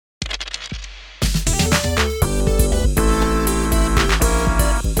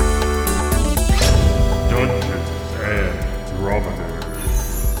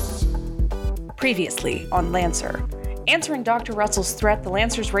Previously on Lancer. Answering Dr. Russell's threat, the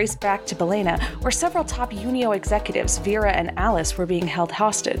Lancers raced back to Balena, where several top Unio executives, Vera and Alice, were being held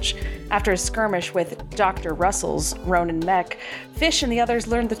hostage. After a skirmish with Dr. Russell's Ronin mech, Fish and the others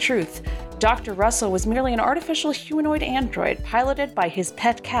learned the truth. Dr. Russell was merely an artificial humanoid android piloted by his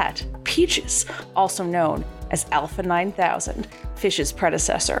pet cat, Peaches, also known as Alpha 9000, Fish's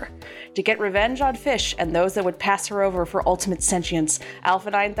predecessor. To get revenge on Fish and those that would pass her over for ultimate sentience, Alpha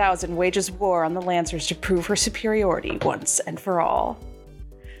 9000 wages war on the Lancers to prove her superiority once and for all.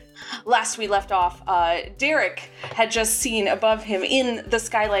 Last we left off, Derek had just seen above him in the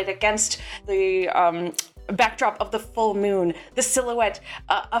skylight against the backdrop of the full moon, the silhouette,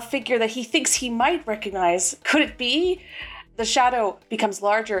 a figure that he thinks he might recognize. Could it be? The shadow becomes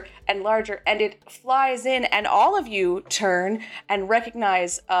larger and larger, and it flies in, and all of you turn and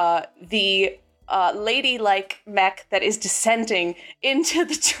recognize the ladylike mech that is descending into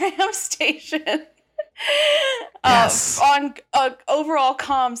the tram station. Yes. On overall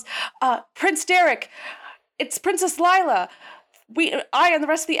comms, Prince Derek, it's Princess Lila. I and the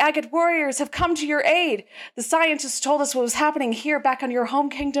rest of the Agate warriors have come to your aid. The scientists told us what was happening here back on your home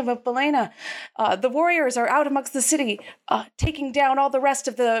kingdom of Balena. The warriors are out amongst the city, taking down all the rest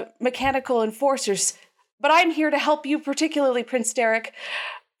of the mechanical enforcers. But I'm here to help you particularly, Prince Derek,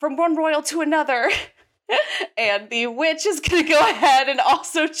 from one royal to another. And the witch is going to go ahead and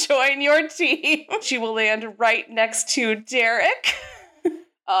also join your team. She will land right next to Derek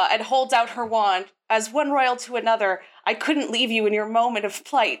and holds out her wand. As one royal to another, I couldn't leave you in your moment of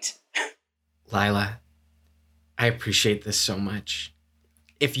plight. Lila, I appreciate this so much.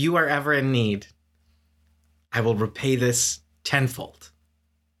 If you are ever in need, I will repay this tenfold.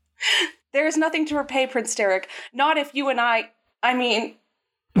 There is nothing to repay, Prince Derek. Not if you and I mean,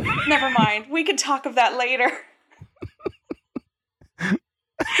 never mind. We can talk of that later.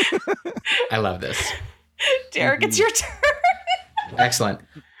 I love this. Derek, it's your turn. Excellent.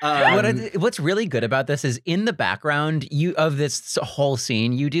 What's really good about this is in the background of this whole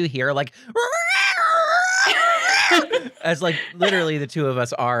scene, you do hear like as like literally the two of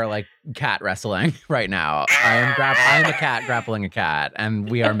us are like cat wrestling right now. I am a cat grappling a cat,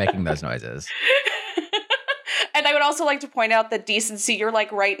 and we are making those noises. And I would also like to point out that Decency, you're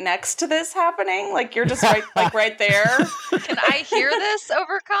like right next to this happening. Like you're just right there. Can I hear this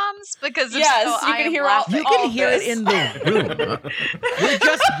over comms? Because yes, so, you I can am hear laughing. You can hear it in the room. We're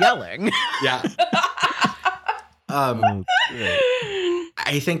just yelling. Yeah.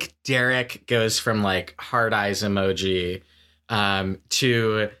 I think Derek goes from like hard eyes emoji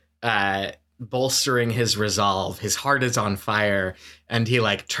to bolstering his resolve. His heart is on fire, and he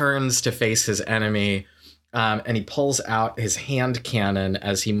like turns to face his enemy. And he pulls out his hand cannon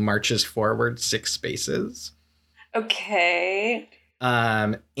as he marches forward 6 spaces. Okay.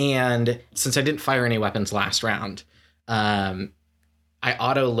 And since I didn't fire any weapons last round, I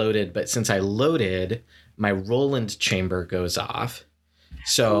auto-loaded, but since I loaded, my Roland chamber goes off.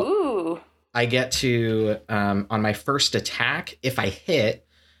 So Ooh. I get to, on my first attack, if I hit,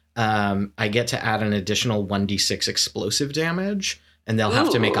 I get to add an additional 1d6 explosive damage, and they'll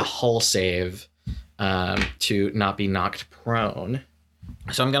have to make a hull save to not be knocked prone.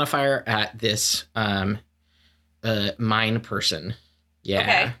 So I'm going to fire at this mine person.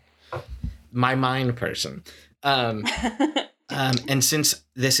 Yeah. Okay. My mine person. And since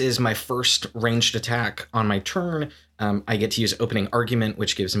this is my first ranged attack on my turn, I get to use opening argument,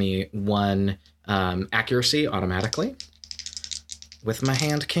 which gives me 1 accuracy automatically with my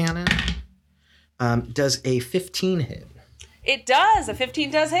hand cannon. Does a 15 hit? It does. A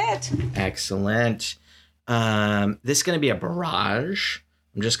 15 does hit. Excellent. This is going to be a barrage.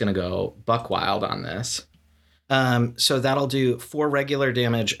 I'm just going to go buck wild on this. So that'll do 4 regular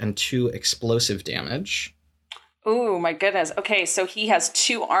damage and 2 explosive damage. Ooh, my goodness. Okay, so he has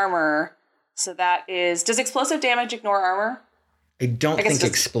 2 armor. So that is... Does explosive damage ignore armor? I don't think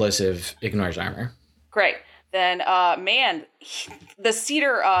explosive ignores armor. Great. Then, the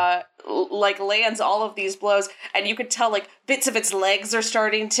cedar, lands all of these blows, and you could tell, like, bits of its legs are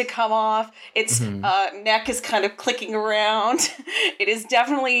starting to come off. Its neck is kind of clicking around. It has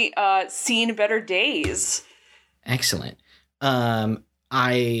definitely seen better days. Excellent. My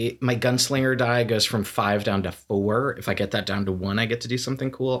gunslinger die goes from 5 down to 4. If I get that down to 1, I get to do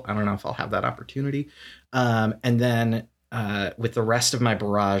something cool. I don't know if I'll have that opportunity. And then... with the rest of my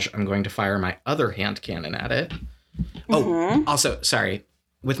barrage, I'm going to fire my other hand cannon at it. Oh, also, sorry.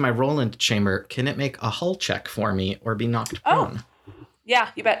 With my Roland chamber, can it make a hull check for me or be knocked prone?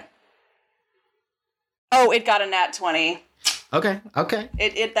 Yeah, you bet. Oh, it got a nat 20. Okay. I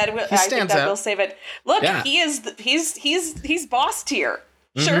think that will save it. Look, Yeah. he's boss tier.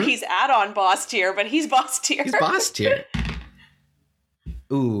 Sure, Mhm. he's add-on boss tier, but he's boss tier. He's boss tier.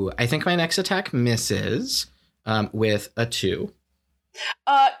 Ooh, I think my next attack misses with a 2.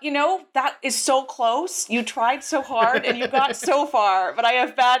 That is so close. You tried so hard and you got so far, but I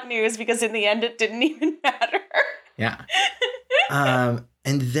have bad news because in the end it didn't even matter. Yeah. And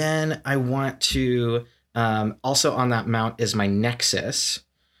then I want to also on that mount is my Nexus.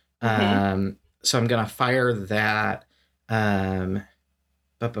 So I'm gonna fire that.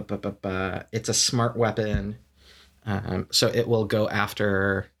 It's a smart weapon. So it will go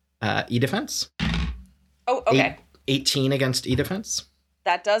after E-Defense. Oh, okay. 18 against E-Defense.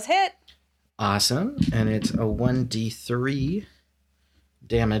 That does hit. Awesome. And it's a 1d3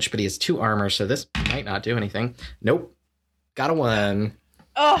 damage, but he has 2 armor, so this might not do anything. Nope. Got a 1.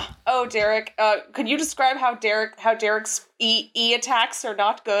 Oh, Derek. Could you describe how Derek's E attacks are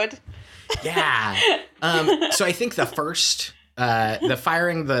not good? Yeah. So I think the first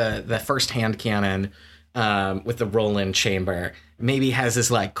firing the first hand cannon with the roll-in chamber maybe has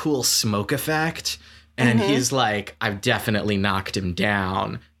this like cool smoke effect. And he's like, I've definitely knocked him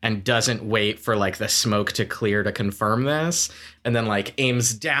down, and doesn't wait for like the smoke to clear to confirm this. And then like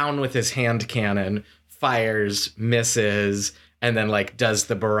aims down with his hand cannon, fires, misses, and then like does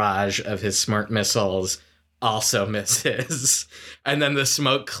the barrage of his smart missiles, also misses. And then the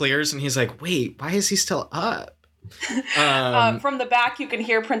smoke clears and he's like, wait, why is he still up? From the back, you can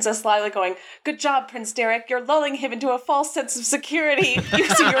hear Princess Lila going, "Good job, Prince Derek. You're lulling him into a false sense of security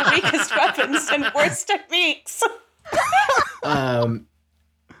using your weakest weapons and worst techniques."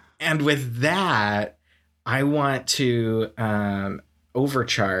 And with that, I want to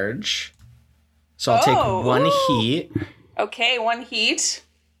overcharge. So I'll take 1 heat. Okay, 1 heat.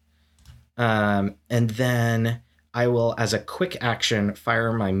 And then I will, as a quick action,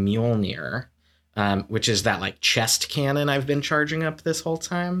 fire my Mjolnir, which is that like chest cannon I've been charging up this whole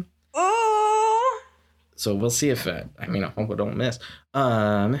time. Ooh. So we'll see if I hope I don't miss.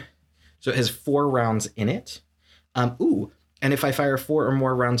 So it has 4 rounds in it. And if I fire 4 or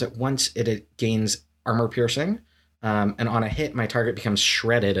more rounds at once, it gains armor piercing. And on a hit, my target becomes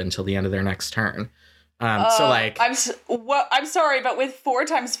shredded until the end of their next turn. So like, I'm sorry, but with 4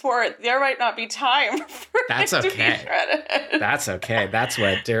 times 4, there might not be time for that's it to okay. be shredded. That's okay. That's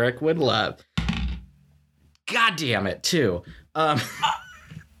what Derek would love. God damn it, too. That's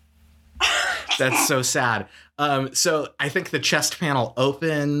so sad. So I think the chest panel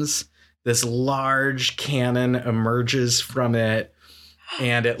opens. This large cannon emerges from it,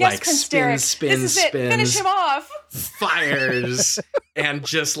 and it Yes, like Prince Derek. spins, This is it. Finish him off. fires, and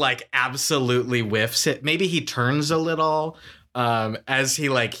just like absolutely whiffs it. Maybe he turns a little as he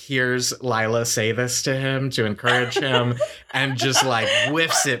like hears Lila say this to him to encourage him, and just like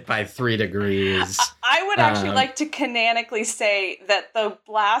whiffs it by 3 degrees. I would actually like to canonically say that the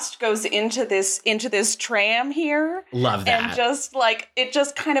blast goes into this tram here. Love that. And just like it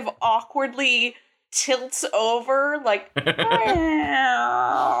just kind of awkwardly tilts over, like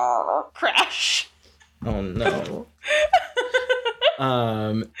crash. Oh no.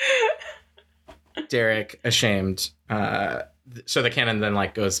 Derek, ashamed. So the cannon then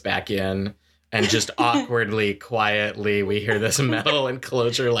like goes back in, and just awkwardly, quietly, we hear this metal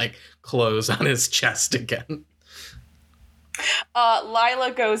enclosure like close on his chest again.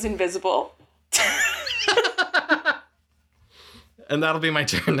 Lila goes invisible. And that'll be my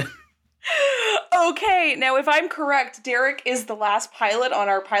turn. Okay, now if I'm correct, Derek is the last pilot on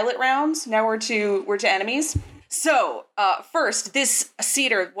our pilot rounds. Now we're to enemies. So, first, this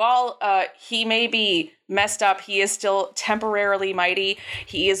Cedar, while he may be messed up, he is still temporarily mighty.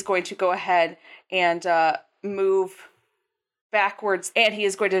 He is going to go ahead and move backwards, and he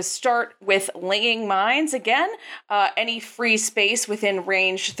is going to start with laying mines again. Any free space within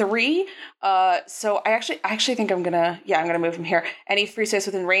range 3. So I actually think I'm gonna move him here. Any free space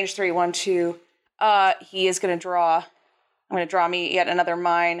within range 3, 1, 2. He is gonna draw. I'm going to draw me yet another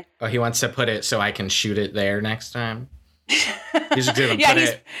mine. Oh, he wants to put it so I can shoot it there next time? He's just going to put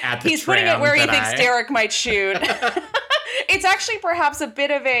it at the He's putting it where he thinks Derek Derek might shoot. It's actually perhaps a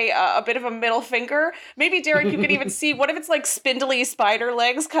bit of a middle finger. Maybe, Derek, you could even see, what if it's like spindly spider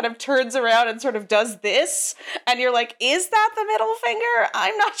legs kind of turns around and sort of does this? And you're like, is that the middle finger?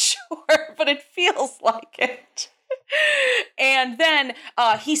 I'm not sure, but it feels like it. And then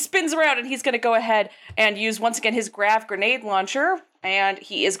he spins around, and he's going to go ahead and use once again his Grav grenade launcher, and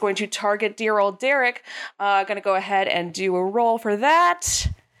he is going to target dear old Derek. Going to go ahead and do a roll for that.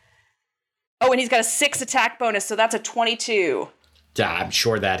 Oh, and he's got a 6 attack bonus, so that's a 22. Yeah, I'm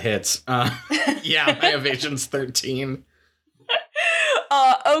sure that hits. Yeah, my evasion's 13.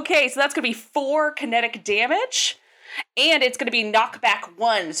 Okay, so that's going to be 4 kinetic damage. And it's going to be knockback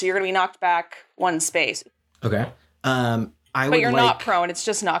 1, so you're going to be knocked back 1 space. Okay. But you're not prone, it's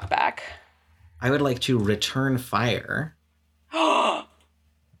just knockback. I would like to return fire. Hell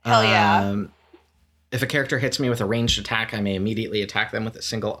yeah. If a character hits me with a ranged attack, I may immediately attack them with a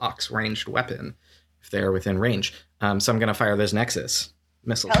single Ox ranged weapon if they're within range. So I'm going to fire those Nexus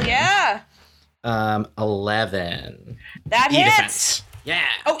missiles. Hell yeah. 11. That hits. Defense. Yeah.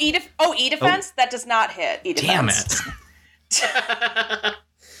 E defense? That does not hit. E defense. Damn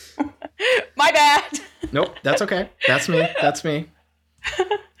it. My bad. Nope, that's okay. That's me.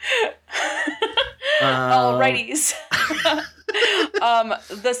 Alrighties.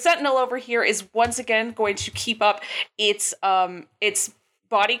 The Sentinel over here is once again going to keep up its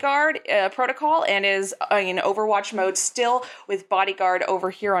bodyguard protocol and is in Overwatch mode still with bodyguard over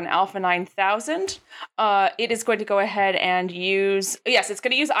here on Alpha 9000. It is going to go ahead and use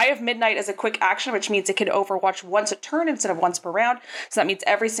Eye of Midnight as a quick action, which means it can Overwatch once a turn instead of once per round. So that means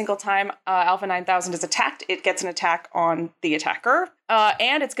every single time Alpha 9000 is attacked, it gets an attack on the attacker.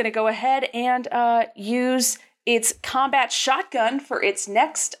 And it's going to go ahead and use its combat shotgun for its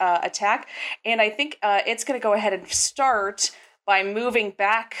next attack. And I think it's going to go ahead and start by moving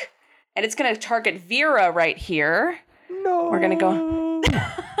back, and it's going to target Vera right here. No. We're going to go.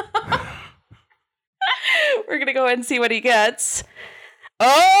 We're going to go ahead and see what he gets.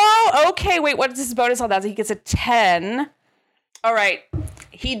 Oh, okay. Wait, what is his bonus on that? He gets a 10. All right.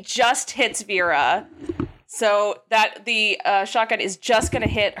 He just hits Vera. So that the shotgun is just going to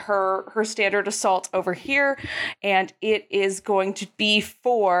hit her standard assault over here, and it is going to be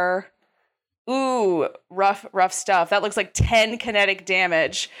for... Ooh, rough stuff. That looks like 10 kinetic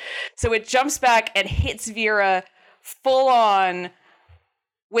damage. So it jumps back and hits Vera full on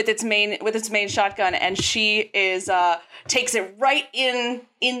with its main shotgun, and she is takes it right in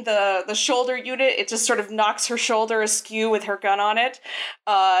the shoulder unit. It just sort of knocks her shoulder askew with her gun on it.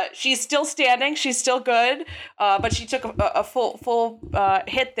 She's still standing. She's still good, but she took a full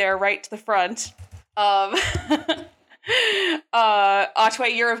hit there right to the front. Otway,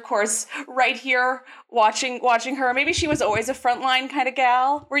 you're of course right here watching her. Maybe she was always a frontline kind of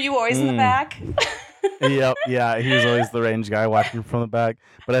gal. Were you always in the back? Yep, yeah, he was always the range guy watching from the back.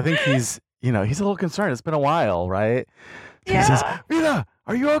 But I think he's a little concerned. It's been a while, right? Yeah. He says, "Rita,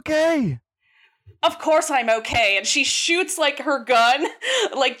 are you okay?" Of course I'm okay. And she shoots like her gun,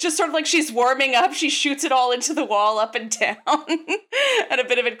 like just sort of like she's warming up. She shoots it all into the wall up and down, and a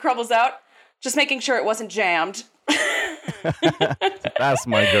bit of it crumbles out. Just making sure it wasn't jammed. That's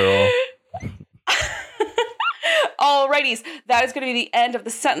my girl. Alrighties, that is going to be the end of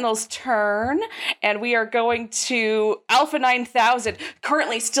the Sentinel's turn, and we are going to Alpha 9000,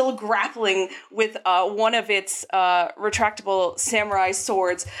 currently still grappling with one of its retractable samurai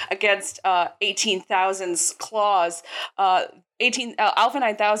swords against 18,000's claws. Alpha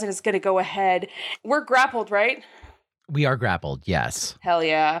 9000 is going to go ahead. We're grappled, right? We are grappled, yes. Hell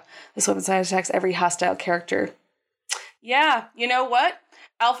yeah. This weapon size attacks every hostile character. Yeah, you know what?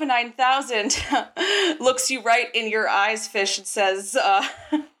 Alpha 9000 looks you right in your eyes, Fish, and says,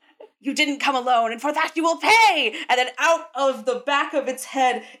 you didn't come alone, and for that you will pay! And then out of the back of its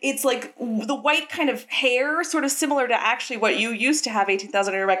head, it's like the white kind of hair, sort of similar to actually what you used to have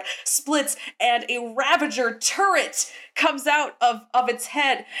 18,000 on your back, splits, and a Ravager turret comes out of its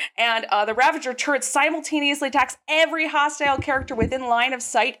head. And the Ravager turret simultaneously attacks every hostile character within line of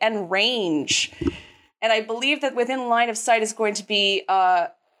sight and range. And I believe that within line of sight is going to be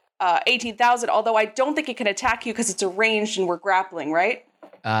 18,000, although I don't think it can attack you because it's a ranged and we're grappling, right?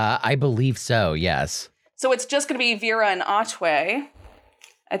 I believe so, yes. So it's just going to be Vera and Otway.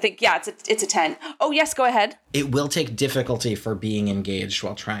 I think, yeah, it's a 10. Oh, yes, go ahead. It will take difficulty for being engaged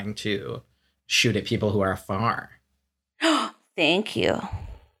while trying to shoot at people who are far. Thank you.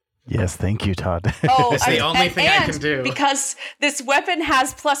 Yes, thank you, Todd. Oh, it's the only thing I can do. Because this weapon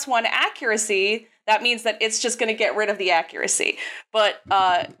has +1 accuracy, that means that it's just going to get rid of the accuracy. But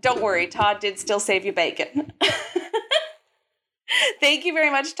don't worry, Todd did still save you bacon. Thank you very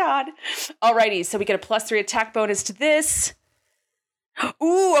much, Todd. Alrighty, so we get a +3 attack bonus to this.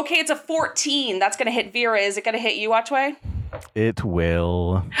 Ooh, okay, it's a 14. That's going to hit Vera. Is it going to hit you, Otway? It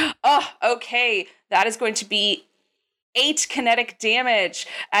will. Oh, okay. That is going to be 8 kinetic damage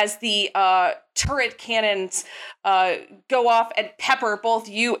as the turret cannons go off and pepper both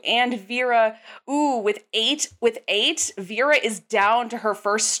you and Vera. Ooh, with 8, Vera is down to her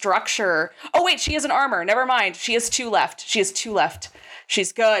first structure. Oh wait, she has an armor. Never mind. She has 2 left. She's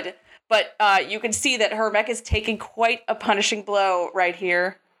good. But you can see that her mech is taking quite a punishing blow right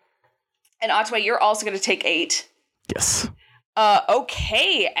here. And Otway, you're also going to take 8. Yes.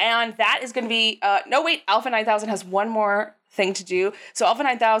 Okay, and that is going to be no wait. Alpha 9000 has one more thing to do. So Alpha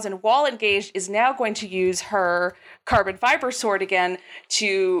 9000, while engaged, is now going to use her carbon fiber sword again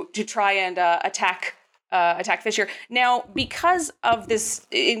to try and attack Fisher. Now, because of this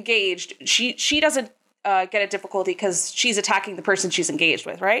engaged, she doesn't get a difficulty because she's attacking the person she's engaged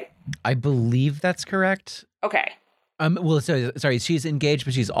with, right? I believe that's correct. Okay. Well, so sorry, she's engaged,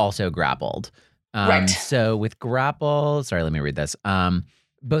 but she's also grappled. Right. So with grapple, sorry, let me read this.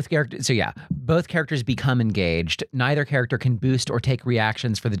 Both characters become engaged. Neither character can boost or take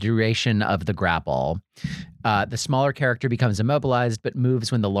reactions for the duration of the grapple. The smaller character becomes immobilized, but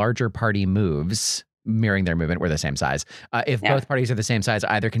moves when the larger party moves, mirroring their movement. We're the same size. If both parties are the same size,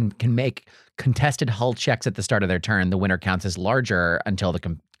 either can make contested hull checks at the start of their turn. The winner counts as larger until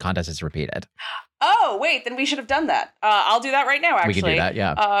the contest is repeated. Oh, wait, then we should have done that. I'll do that right now, actually. We can do that,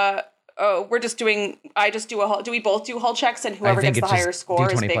 yeah. We're just doing, do we both do hull checks and whoever gets the higher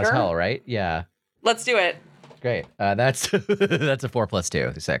score is D20 bigger? plus hull, right? Yeah. Let's do it. Great. That's that's a 4 plus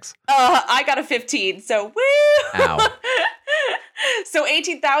 2, 6. I got a 15, so woo! Ow. So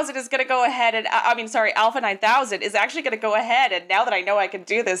 18,000 is going to go ahead and, Alpha 9000 is actually going to go ahead, and now that I know I can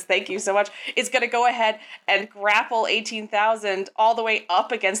do this, thank you so much, is going to go ahead and grapple 18,000 all the way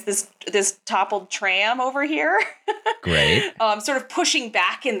up against this toppled tram over here. Great. Sort of pushing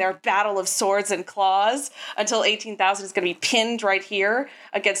back in their battle of swords and claws until 18,000 is going to be pinned right here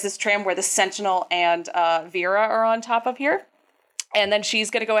against this tram where the Sentinel and Vera are on top of here. And then she's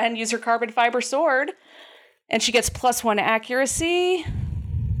going to go ahead and use her carbon fiber sword. And she gets +1 accuracy.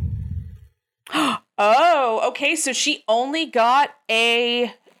 Oh, okay. So she only got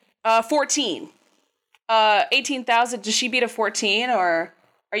a 14. 18,000. Does she beat a 14, or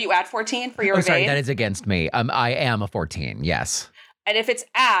are you at 14 for your evade? Sorry, that is against me. I am a 14. Yes. And if it's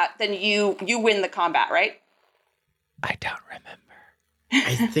at, then you win the combat, right? I don't remember.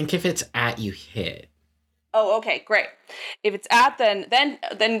 I think if it's at, you hit. Oh, okay, great. If it's at,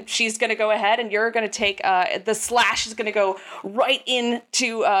 then she's going to go ahead, and you're going to take the slash is going to go right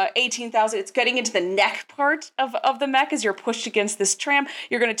into 18,000. It's getting into the neck part of the mech as you're pushed against this tram.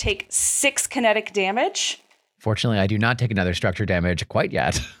 You're going to take 6 kinetic damage. Fortunately, I do not take another structure damage quite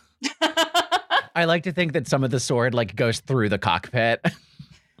yet. I like to think that some of the sword goes through the cockpit.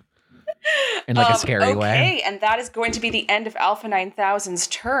 In a scary way. Okay, and that is going to be the end of Alpha 9000's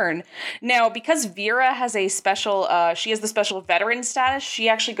turn. Now, because Vera has a special, she has the special veteran status, she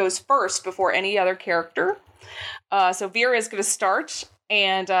actually goes first before any other character. So Vera is going to start,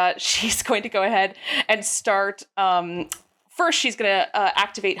 and she's going to go ahead and start. First, she's going to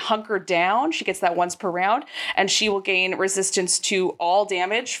activate Hunker Down. She gets that once per round, and she will gain resistance to all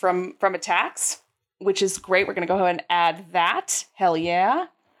damage from attacks, which is great. We're going to go ahead and add that. Hell yeah.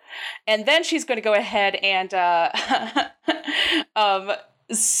 And then she's going to go ahead and now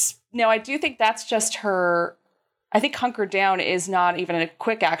I do think that's just her. I think Hunker Down is not even a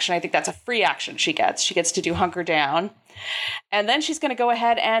quick action. I think that's a free action she gets. She gets to do Hunker Down. And then she's going to go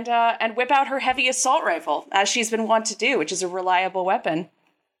ahead and whip out her heavy assault rifle, as she's been wont to do, which is a reliable weapon.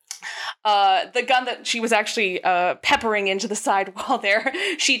 The gun that she was actually peppering into the sidewall there,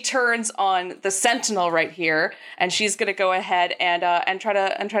 she turns on the Sentinel right here, and she's going to go ahead and try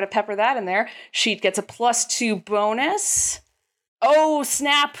to pepper that in there. She gets a +2 bonus. Oh,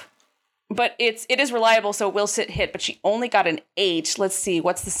 snap! But it is reliable, so it will sit hit. But she only got an 8. Let's see,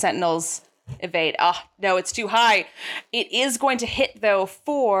 what's the Sentinel's evade? No, it's too high. It is going to hit though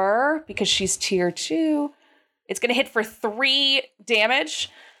because she's tier 2. It's going to hit for 3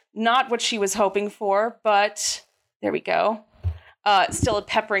 damage. Not what she was hoping for, but there we go. Still a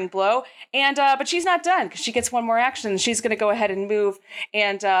peppering blow. And but she's not done, because she gets one more action. She's going to go ahead and move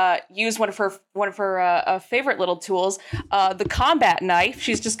and use one of her favorite little tools, the combat knife.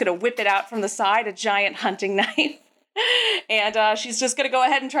 She's just going to whip it out from the side, a giant hunting knife. And she's just going to go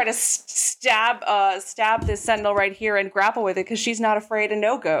ahead and try to stab this Sentinel right here and grapple with it, because she's not afraid of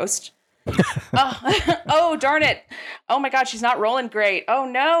no ghost. Oh, darn it. Oh my God, she's not rolling great. Oh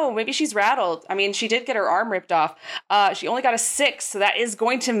no, maybe she's rattled. I mean, she did get her arm ripped off. She only got a 6, so that is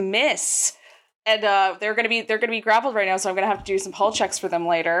going to miss. And they're gonna be grappled right now, so I'm gonna have to do some hull checks for them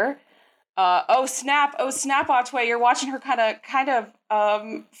later. Oh snap, Otway, you're watching her kind of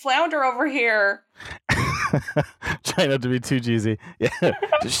flounder over here. Try not to be too cheesy. Yeah,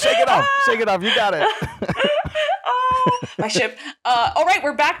 just shake it off. You got it. Oh, my ship. All right,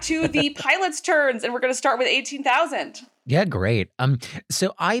 we're back to the pilot's turns, and we're going to start with 18,000. Yeah, great.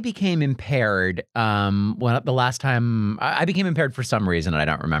 So I became impaired. The last time I became impaired for some reason, and I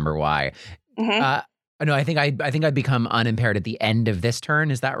don't remember why. Mm-hmm. No, I think I become unimpaired at the end of this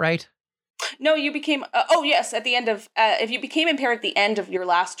turn. Is that right? No, you became. Oh, yes. At the end of, if you became impaired at the end of your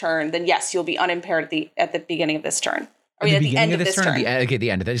last turn, then yes, you'll be unimpaired at the beginning of this turn. Or At at the the end beginning of this turn.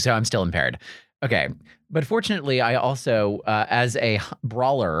 the end of this. So I'm still impaired. Okay. But fortunately, I also, as a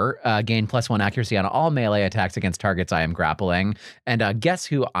brawler, gain +1 accuracy on all melee attacks against targets I am grappling. And guess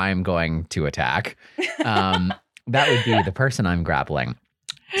who I'm going to attack? That would be the person I'm grappling.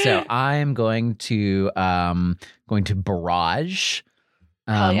 So I'm going to barrage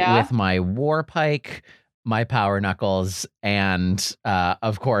with my war pike, my power knuckles, and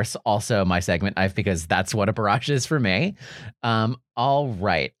of course also my segment knife, because that's what a barrage is for me. All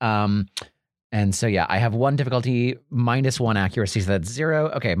right. And so yeah, I have 1 difficulty, -1 accuracy, so that's 0.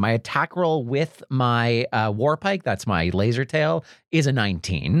 Okay, my attack roll with my war pike, that's my laser tail, is a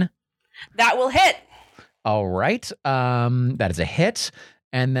 19. That will hit. All right. That is a hit.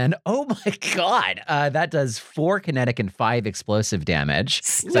 And then, oh my God, that does 4 kinetic and 5 explosive damage.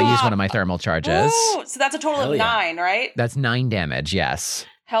 So I use one of my thermal charges. Ooh, so that's a total of 9, right? That's 9 damage, yes.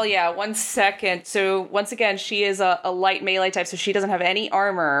 Hell yeah. 1 second. So once again, she is a light melee type, so she doesn't have any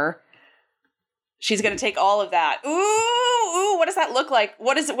armor. She's going to take all of that. Ooh, what does that look like?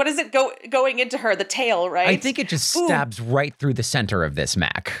 What is it going into her? The tail, right? I think it just stabs right through the center of this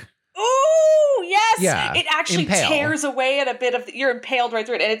mech. Ooh, yes. Yeah, It actually tears away at a bit of you're impaled right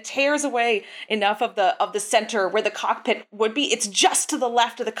through it, and it tears away enough of the center where the cockpit would be. It's just to the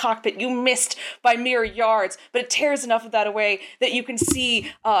left of the cockpit. You missed by mere yards, but it tears enough of that away that you can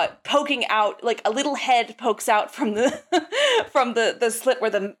see poking out, like a little head pokes out from the from the slit where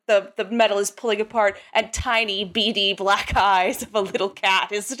the metal is pulling apart, and tiny beady black eyes of a little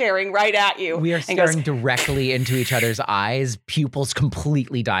cat is staring right at you. We are staring directly into each other's eyes, pupils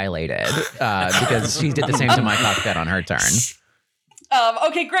completely dilated. Because she did the same to my cockpit on her turn.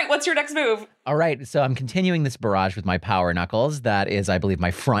 Okay, great. What's your next move? All right, so I'm continuing this barrage with my power knuckles. That is, I believe,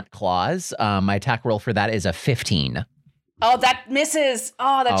 my front claws. My attack roll for that is a 15. Oh, that misses.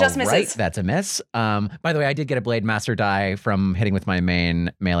 Oh, that just misses. Right, that's a miss. By the way, I did get a Blade Master die from hitting with my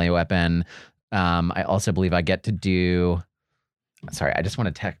main melee weapon. I also believe I get to do... Sorry, I just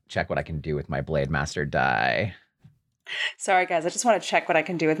want to check what I can do with my Blade Master die. Sorry, guys. I just want to check what I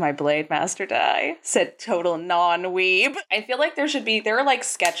can do with my Blade Master die, said total non-weeb. I feel like there are like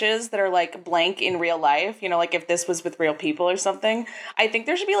sketches that are like blank in real life, you know, like if this was with real people or something. I think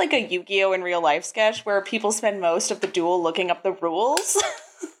there should be like a Yu-Gi-Oh! In real life sketch where people spend most of the duel looking up the rules.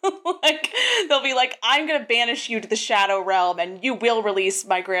 Like, they'll be like, I'm going to banish you to the Shadow Realm and you will release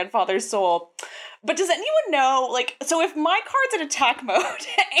my grandfather's soul. But does anyone know, like, so if my card's in attack mode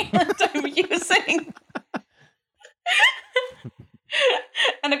and I'm using...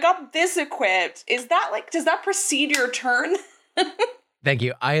 and I got this equipped. Is that like, does that precede your turn? Thank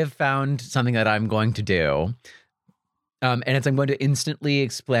you. I have found something that I'm going to do. And I'm going to instantly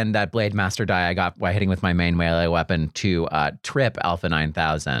expend that Blade Master die I got by hitting with my main melee weapon to trip Alpha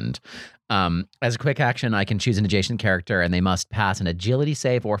 9000. As a quick action, I can choose an adjacent character and they must pass an agility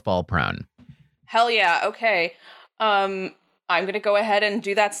save or fall prone. Hell yeah. Okay. I'm going to go ahead and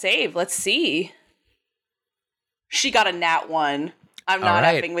do that save. Let's see. She got a nat 1. I'm not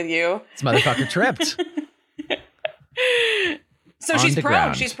effing with you. This motherfucker tripped. So she's prone.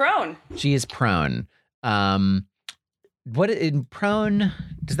 Ground. She's prone. She is prone. What in prone,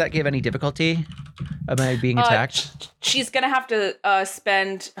 does that give any difficulty? Am I being attacked? She's going to have to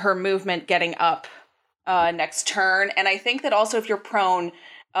spend her movement getting up next turn. And I think that also if you're prone,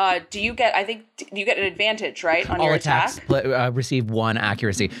 do you get an advantage, right, on all your attacks attack? Receive 1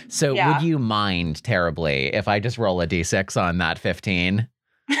 accuracy. So would you mind terribly if I just roll a d6 on that 15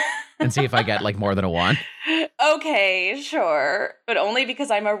 and see if I get like more than a 1? Okay, sure. But only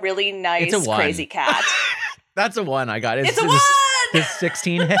because I'm a really nice, crazy cat. That's a 1 I got. It's a 1! Does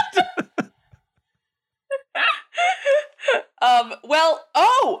 16 hit?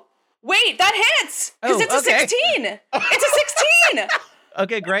 Wait, that hits! Because it's a 16! It's a 16!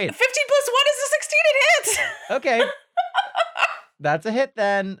 Okay, great. 15 plus 1 is a 16, it hits! Okay. That's a hit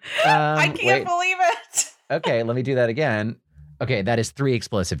then. I can't believe it. Okay, let me do that again. Okay, that is 3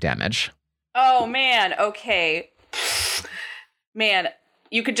 explosive damage. Oh, man. Okay. Man,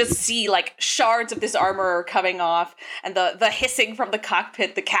 you could just see like shards of this armor coming off and the hissing from the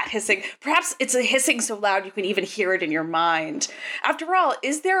cockpit, the cat hissing. Perhaps it's a hissing so loud you can even hear it in your mind. After all,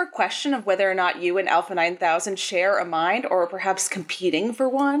 is there a question of whether or not you and Alpha 9000 share a mind or perhaps competing for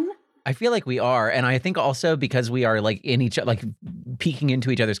one? I feel like we are. And I think also because we are like in each, like peeking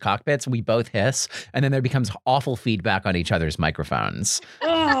into each other's cockpits, we both hiss and then there becomes awful feedback on each other's microphones.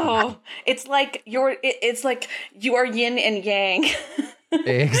 Oh, it's like you are yin and yang.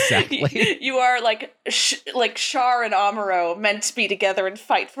 Exactly. You are like Shar and Amuro, meant to be together and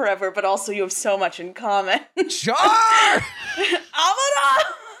fight forever, but also you have so much in common. Char!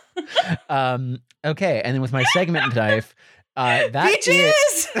 Amuro! Okay, and then with my segment knife, that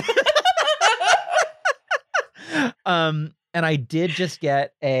Beaches! and I did just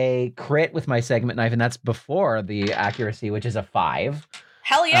get a crit with my segment knife, and that's before the accuracy, which is a 5.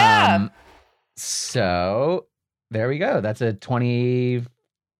 Hell yeah! So there we go. That's a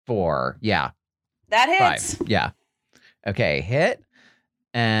 24. Yeah. That hits. 5. Yeah. Okay, hit.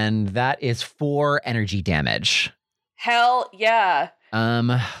 And that is 4 energy damage. Hell yeah.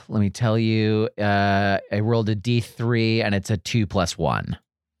 Let me tell you, I rolled a D3 and it's a 2 + 1.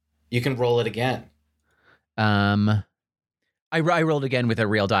 You can roll it again. I rolled again with a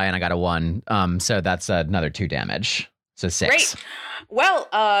real die and I got a 1. So that's another 2 damage. So 6. Great. Well,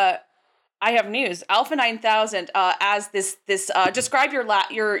 I have news. Alpha 9000, as this describe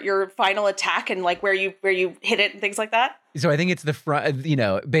your final attack and like where you hit it and things like that. So I think it's the front,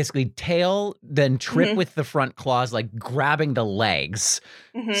 basically tail, then trip with the front claws, like grabbing the legs,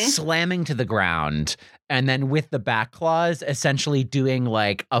 slamming to the ground, and then with the back claws, essentially doing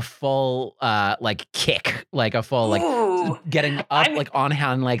like a full kick, like a full getting up like on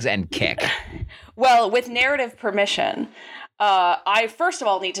hind legs and kick. Well, with narrative permission, I first of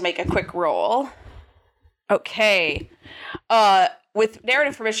all need to make a quick roll. Okay. With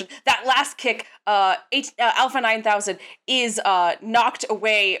narrative permission, that last kick, Alpha 9000 is knocked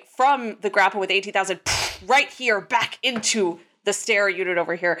away from the grapple with 18,000 right here back into the stair unit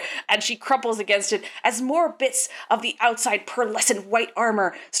over here, and she crumples against it as more bits of the outside pearlescent white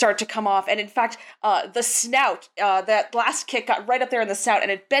armor start to come off. And in fact, the snout, that last kick got right up there in the snout, and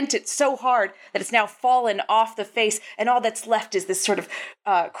it bent it so hard that it's now fallen off the face, and all that's left is this sort of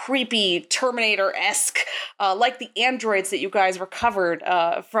creepy Terminator-esque, like the androids that you guys recovered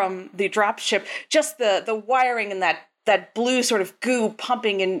from the dropship, just the wiring and that blue sort of goo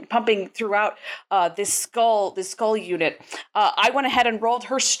pumping throughout this skull unit. I went ahead and rolled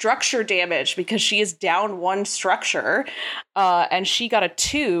her structure damage because she is down 1 structure, and she got a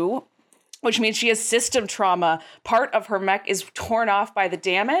 2, which means she has system trauma. Part of her mech is torn off by the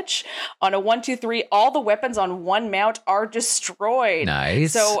damage. On a 1, 2, 3, all the weapons on 1 mount are destroyed.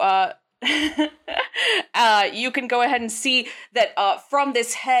 Nice. So you can go ahead and see that from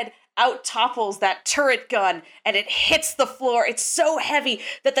this head out topples that turret gun, and it hits the floor. It's so heavy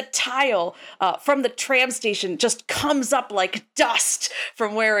that the tile from the tram station just comes up like dust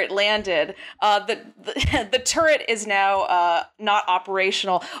from where it landed. The turret is now not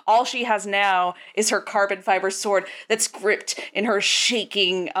operational. All she has now is her carbon fiber sword that's gripped in her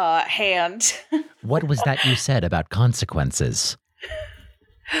shaking hand. What was that you said about consequences?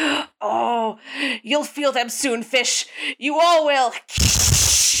 Oh, you'll feel them soon, fish. You all will.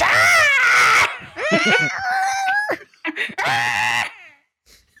 Are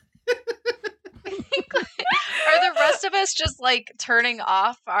the rest of us just like turning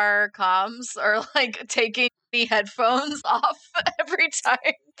off our comms or like taking the headphones off every time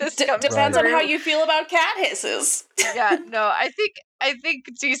this comes Depends on through? how you feel about cat hisses. Yeah, no, I think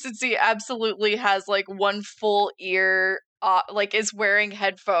Decency absolutely has like one full ear, like is wearing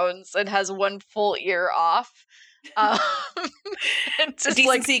headphones and has one full ear off. And just Decency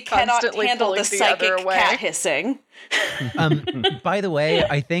like cannot constantly handle pulling the psychic other way. cat hissing. By the way,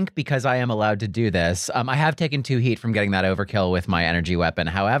 I think because I am allowed to do this, I have taken 2 heat from getting that overkill with my energy weapon.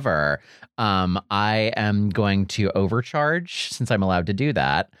 However, I am going to overcharge since I'm allowed to do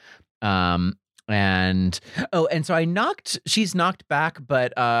that. And so she's knocked back,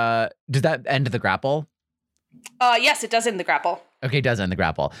 but does that end the grapple? Yes, it does end the grapple. Okay, it does end the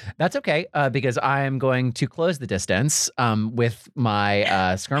grapple. That's okay, because I am going to close the distance with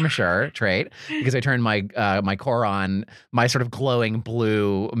my skirmisher trait, because I turned my my core on. My sort of glowing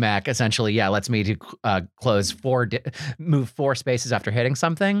blue mech essentially, lets me to move 4 spaces after hitting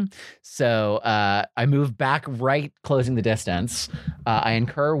something. So I move back right, closing the distance. I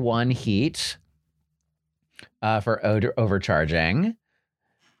incur 1 heat for overcharging,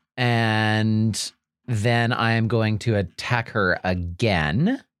 and then I am going to attack her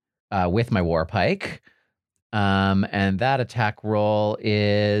again with my war pike. And that attack roll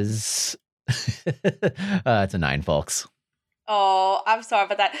is it's a 9, folks. Oh, I'm sorry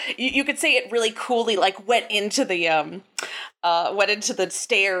about that. You could say it really coolly, like went into the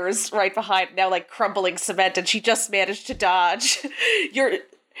stairs right behind, now like crumbling cement, and she just managed to dodge. You're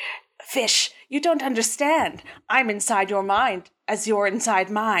fish. You don't understand. I'm inside your mind as you're inside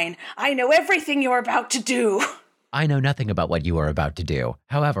mine. I know everything you're about to do. I know nothing about what you are about to do.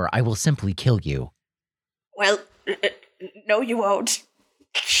 However, I will simply kill you. Well, no, you won't.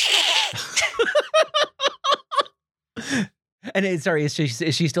 And sorry, is she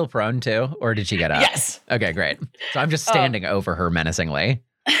still prone too, or did she get up? Yes. Okay, great. So I'm just standing over her menacingly.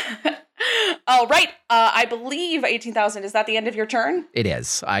 All right. I believe 18,000. Is that the end of your turn? It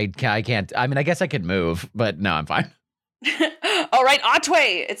is. I can't. I mean, I guess I could move, but no, I'm fine. All right,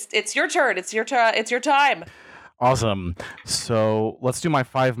 Otway. It's your turn. It's your time. Awesome. So let's do my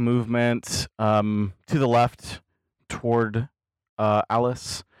 5 movement to the left toward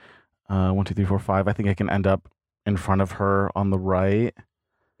Alice. 1, 2, 3, 4, 5. I think I can end up in front of her on the right.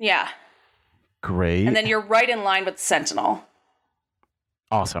 Yeah. Great. And then you're right in line with Sentinel.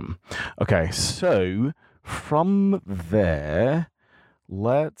 Awesome. Okay, so from there,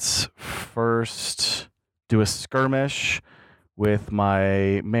 let's first do a skirmish with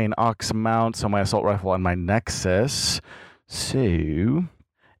my main ox mount, so my assault rifle and my Nexus. So,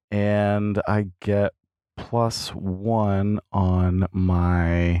 and I get +1 on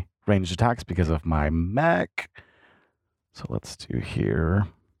my ranged attacks because of my mech. So let's do here.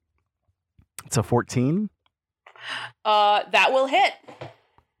 It's a 14. That will hit.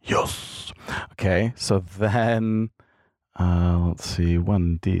 Yes. Okay, so then let's see,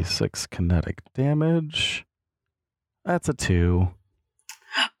 1d6 kinetic damage. That's a 2.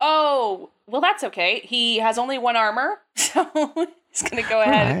 Oh, well, that's okay. He has only 1 armor, so he's going to go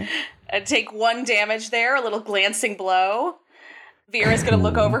ahead and take 1 damage there, a little glancing blow. Vera's going to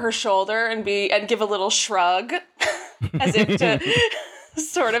look over her shoulder and give a little shrug, as if to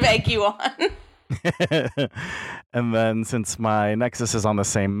sort of egg you on. And then since my Nexus is on the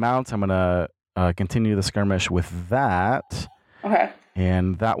same mount, I'm going to continue the skirmish with that. Okay.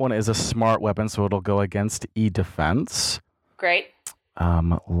 And that one is a smart weapon, so it'll go against E defense. Great.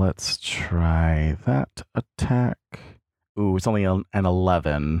 Let's try that attack. Ooh, it's only an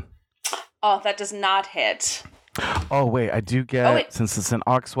 11. Oh, that does not hit. Oh, wait, I do get, since it's an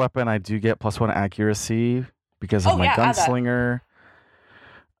Ox weapon, I do get +1 accuracy because of my gunslinger.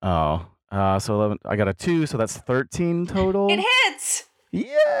 Oh, so 11, I got a 2, so that's 13 total. It hits!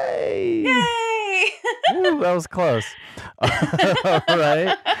 Yay! Yay! Woo, that was close. All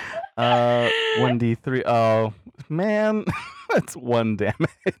right. 1d3. Oh, man. That's 1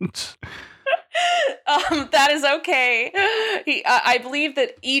 damage. That is okay. I believe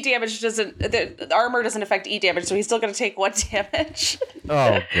that E damage the armor doesn't affect E damage, so he's still going to take 1 damage.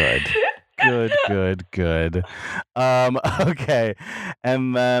 Oh, good. Good. Okay.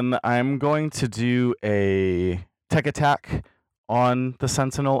 And then I'm going to do a tech attack on the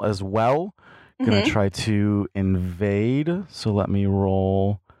Sentinel as well. Gonna try to invade. So let me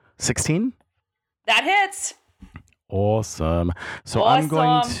roll 16. That hits. Awesome. So I'm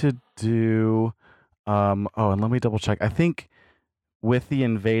going to do and let me double check. I think with the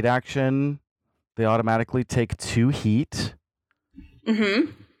invade action, they automatically take 2 heat.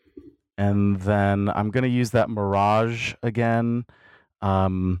 Mm-hmm. And then I'm going to use that Mirage again.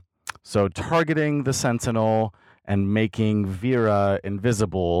 So targeting the Sentinel and making Vera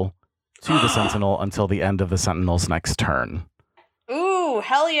invisible to the Sentinel until the end of the Sentinel's next turn. Ooh,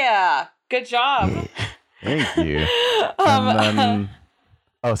 hell yeah. Good job. Thank you. And then,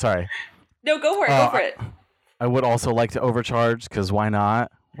 oh, sorry. No, go for it. Go for it. I would also like to overcharge, because why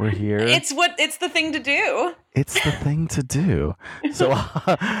not? We're here. It's the thing to do. It's the thing to do. So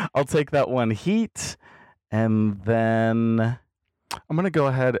I'll take that 1 heat, and then I'm going to go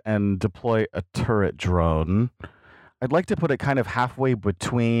ahead and deploy a turret drone. I'd like to put it kind of halfway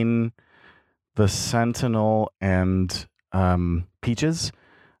between the Sentinel and Peaches.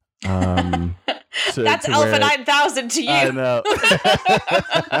 That's Alpha 9000 to you. I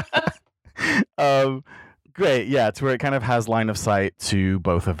know. Great, yeah, to where it kind of has line of sight to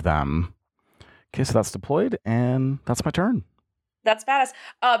both of them. Okay, so that's deployed, and that's my turn. That's badass.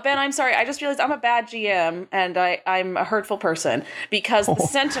 Ben, I'm sorry. I just realized I'm a bad GM, and I'm a hurtful person, because the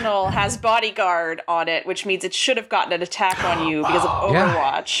Sentinel has bodyguard on it, which means it should have gotten an attack on you because of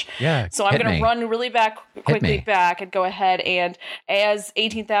Overwatch. Yeah. So I'm going to run really quickly back and go ahead, and as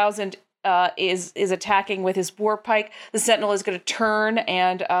 18,000 is attacking with his war pike, the Sentinel is going to turn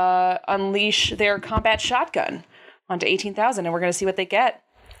and unleash their combat shotgun onto 18,000, and we're going to see what they get.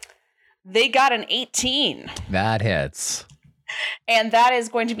 They got an 18. That hits. And that is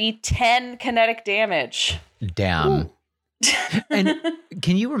going to be 10 kinetic damage. Damn. And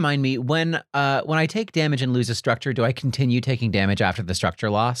can you remind me, when I take damage and lose a structure, do I continue taking damage after the structure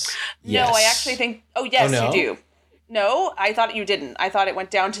loss? Yes. No, I actually think... Oh, yes, you do. No, I thought you didn't. I thought it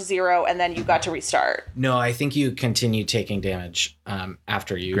went down to 0 and then you got to restart. No, I think you continue taking damage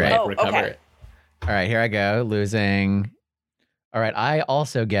after you recover it. All right, here I go. Losing. All right, I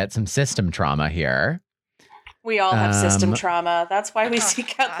also get some system trauma here. We all have system trauma. That's why we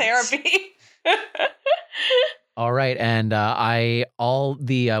seek out therapy. All right, and all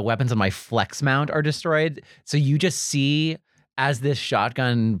the weapons on my flex mount are destroyed. So you just see as this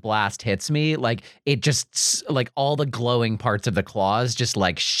shotgun blast hits me, like it just like all the glowing parts of the claws just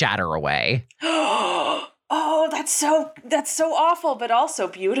like shatter away. Oh, that's so awful, but also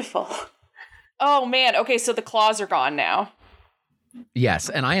beautiful. Oh man. Okay, so the claws are gone now. Yes,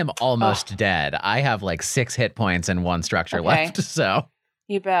 and I am almost dead. I have like 6 hit points and 1 structure left. So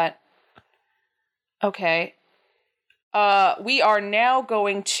you bet. Okay. We are now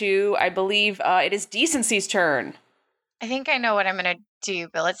going to, I believe, it is Decency's turn. I think I know what I'm going to do,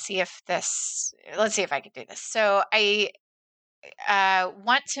 but let's see if I can do this. So I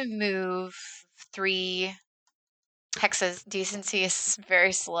want to move 3 hexes. Decency is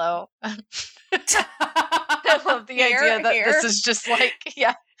very slow. I love the idea that this is just like,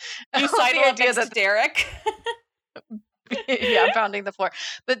 yeah. You sidle up next to Derek. Yeah, pounding the floor.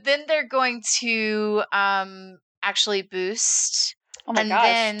 But then they're going to actually boost. Oh my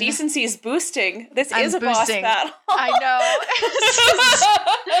gosh, Decency is boosting. This is a boss battle. I know.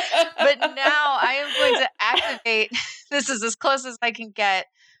 But now I am going to activate. This is as close as I can get,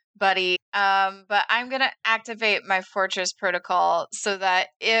 buddy. But I'm going to activate my Fortress Protocol so that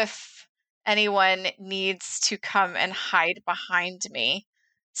if anyone needs to come and hide behind me,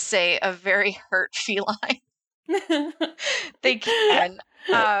 say a very hurt feline, they can.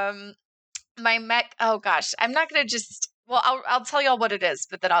 My mech. Oh gosh, I'm not going to just. Well, I'll tell y'all what it is,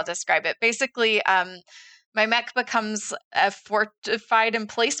 but then I'll describe it. Basically, my mech becomes a fortified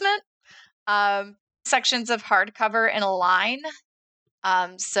emplacement. Sections of hardcover in a line.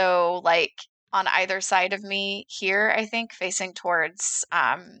 So like on either side of me here, I think facing towards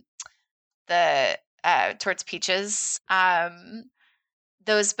towards Peaches.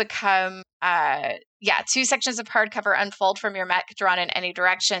 Those become 2 sections of hardcover unfold from your mech drawn in any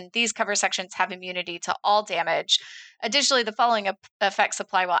direction. These cover sections have immunity to all damage. Additionally, the following effects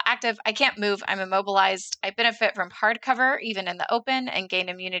apply while active. I can't move. I'm immobilized. I benefit from hardcover, even in the open, and gain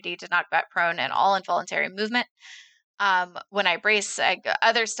immunity to knockback prone and all involuntary movement. When I brace,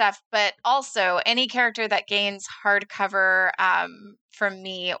 other stuff, but also any character that gains hardcover from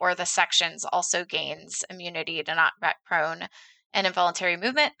me or the sections also gains immunity to knockback prone and involuntary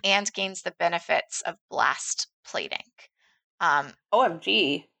movement, and gains the benefits of blast plating.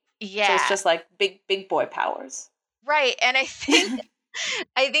 OMG. Yeah. So it's just like big boy powers. Right. And I think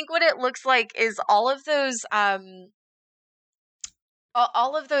what it looks like is all of those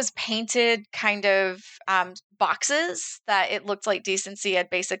painted kind of boxes that it looked like Decency had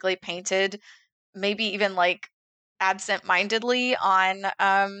basically painted, maybe even like absent-mindedly on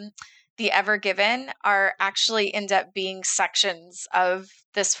the Ever Given, are actually end up being sections of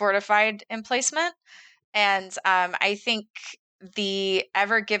this fortified emplacement. And I think the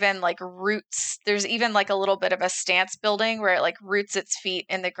Ever Given like roots, there's even like a little bit of a stance building where it like roots its feet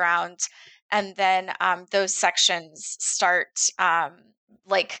in the ground, and then those sections start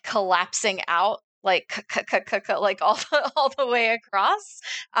like collapsing out, like like all the way across,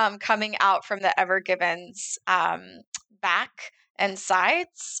 coming out from the Ever Given's back and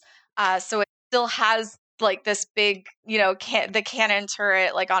sides. So it still has like this big, the cannon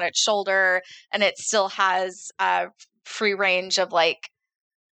turret like on its shoulder, and it still has free range of like,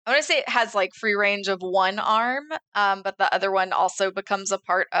 I want to say it has like free range of one arm, but the other one also becomes a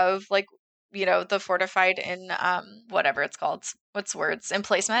part of like, the fortified in whatever it's called,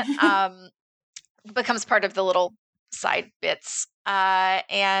 emplacement, becomes part of the little side bits,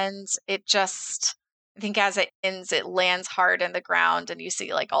 and it just, I think as it ends, it lands hard in the ground, and you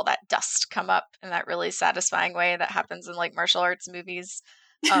see like all that dust come up in that really satisfying way that happens in like martial arts movies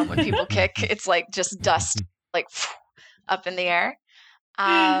when people kick. It's like just dust like up in the air.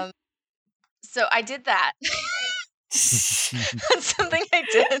 So I did that. That's something I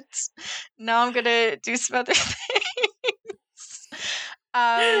did. Now I'm gonna do some other things.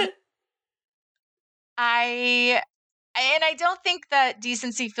 I don't think that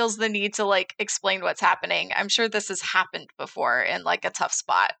Decency feels the need to like explain what's happening. I'm sure this has happened before in like a tough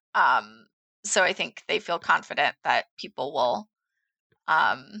spot. So I think they feel confident that people will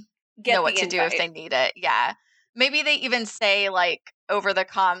know what to do if they need it. Yeah. Maybe they even say like over the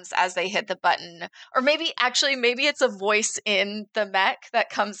comms as they hit the button, or maybe it's a voice in the mech that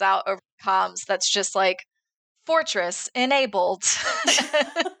comes out over comms that's just like, Fortress enabled.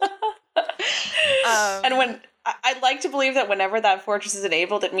 And when I'd like to believe that whenever that fortress is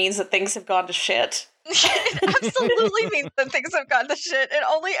enabled, it means that things have gone to shit. It absolutely means that things have gone to shit. It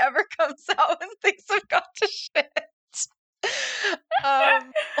only ever comes out when things have gone to shit.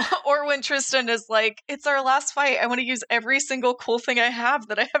 Or when Tristan is like, it's our last fight. I want to use every single cool thing I have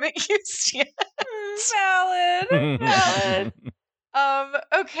that I haven't used yet. Valid.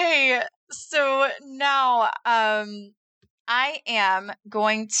 Okay, so now I am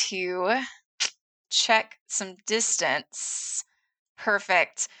going to check some distance.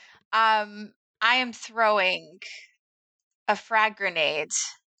 Perfect. I am throwing a frag grenade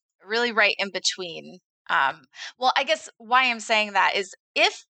really right in between. Well, I guess why I'm saying that is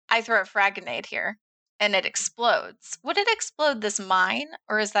if I throw a frag grenade here and it explodes, would it explode this mine,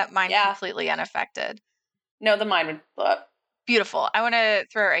 or is that mine Yeah. completely unaffected? No, the mine would blow up. Beautiful. I want to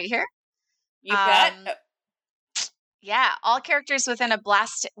throw it right here. You bet. Yeah, all characters within a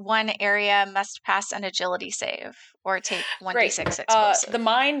blast 1 area must pass an agility save or take 1d6 Great. explosive. The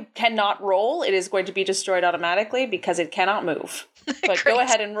mine cannot roll. It is going to be destroyed automatically because it cannot move. But Great. go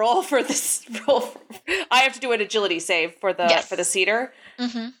ahead and roll for this. I have to do an agility save for the Yes. for the cedar.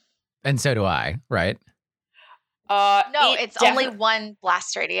 Mm-hmm. And so do I, right? No, it's only 1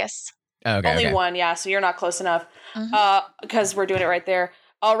 blast radius. Okay. only okay. one. Yeah, so you're not close enough. Mhm. Because we're doing it right there.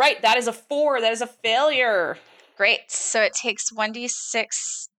 All right, that is a 4. That is a failure. Great. So it takes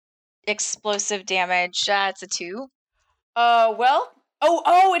 1d6 explosive damage. It's a 2. Well.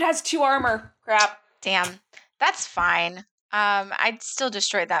 Oh, it has 2 armor. Crap. Damn. That's fine. I'd still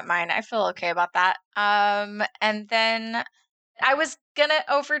destroy that mine. I feel okay about that. And then I was gonna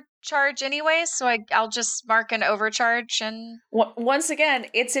overcharge anyway, so I'll just mark an overcharge and Once again,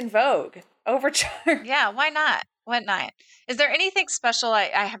 it's in vogue. Overcharge. yeah, why not? Why not? Is there anything special? I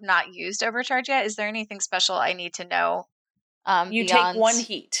have not used overcharge yet. Is there anything special I need to know? You beyond take 1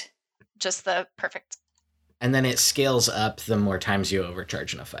 heat. just the perfect. And then it scales up the more times you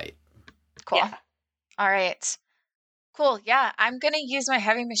overcharge in a fight. Cool. Yeah. All right. Cool. Yeah, I'm gonna use my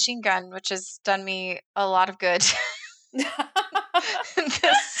heavy machine gun, which has done me a lot of good in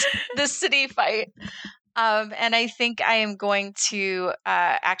this city fight. And I think I am going to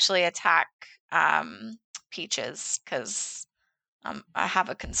actually attack Peaches because I have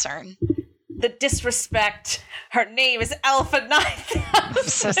a concern. The disrespect. Her name is Alpha 9000. I'm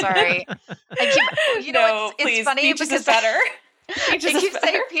so sorry. It's funny Peaches because is better. I Peaches is keep saying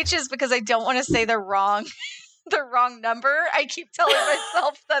better. Peaches because I don't want to say the wrong number. I keep telling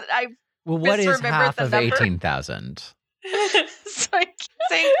myself that I Well, what is misremembered half the of number. 18,000? so I keep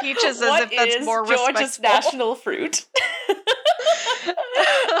saying Peaches as What if that's is more Georgia's respectful. national fruit?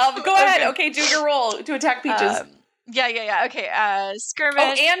 Go ahead. Okay, do your roll to attack Peaches. Yeah. Okay. Skirmish.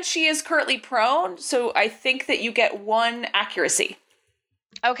 Oh, and she is currently prone, so I think that you get 1 accuracy.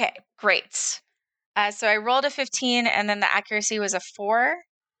 Okay, great. So I rolled a 15, and then the accuracy was a 4.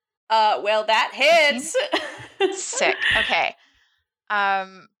 Well, that hits. Sick. Okay.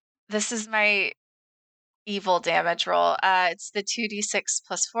 This is my evil damage roll. It's the 2d6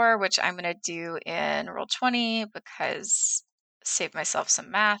 plus 4, which I'm going to do in roll 20 because save myself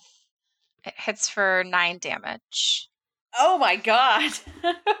some math. It hits for 9 damage. Oh my god.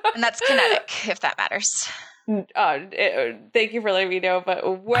 And that's kinetic, if that matters. Thank you for letting me know, but I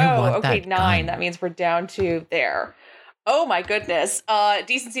whoa, want okay, that 9. gun. That means we're down to there. Oh my goodness.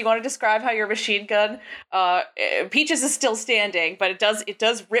 Decency, you want to describe how your machine gun, Peaches is still standing, but it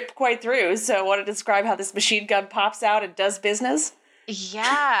does rip quite through, so want to describe how this machine gun pops out and does business?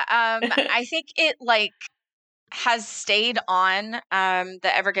 Yeah, I think it has stayed on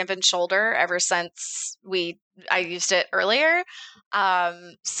the Ever Given shoulder ever since I used it earlier.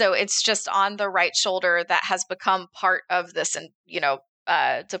 So it's just on the right shoulder that has become part of this,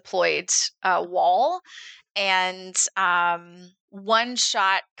 deployed wall. And one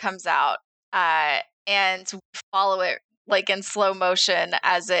shot comes out, and we follow it in slow motion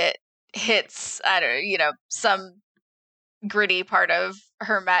as it hits, some gritty part of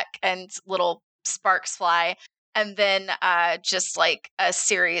her mech, and little sparks fly. And then just a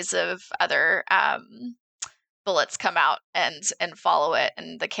series of other bullets come out and follow it,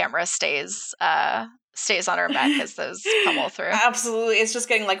 and the camera stays on her mech as those pummel through. Absolutely. It's just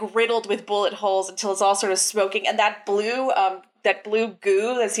getting riddled with bullet holes until it's all sort of smoking. And that blue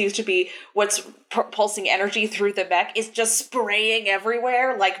goo that seems to be what's pulsing energy through the mech is just spraying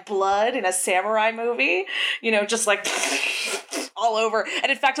everywhere like blood in a samurai movie. Just all over.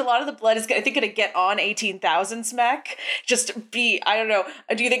 And in fact, a lot of the blood is, I think, going to get on 18,000's mech. I don't know.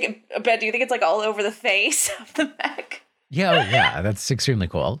 Do you think it's all over the face of the mech? Yeah, that's extremely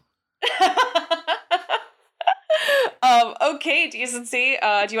cool. Okay, Decency.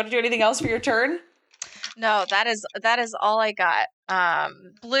 Do you want to do anything else for your turn? No, that is all I got.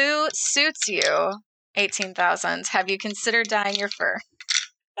 Blue suits you, 18,000. Have you considered dyeing your fur?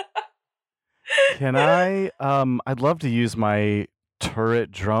 Can I? I'd love to use my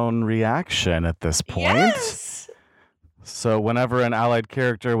turret drone reaction at this point. Yes. So whenever an allied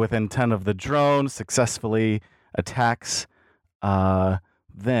character within 10 of the drone successfully attacks,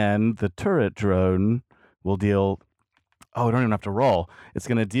 then the turret drone will deal... Oh, I don't even have to roll. It's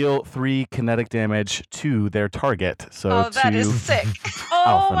going to deal 3 kinetic damage to their target. So that is sick. Oh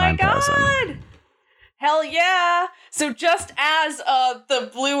Alpha my 9000. god! Hell yeah! So just as the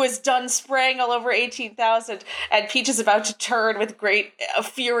blue is done spraying all over 18,000, and Peach is about to turn with great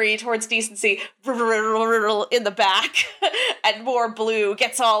fury towards Decency in the back, and more blue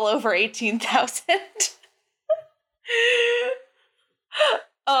gets all over 18,000.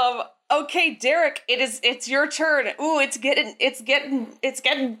 Okay, Derek, it's your turn. Ooh, it's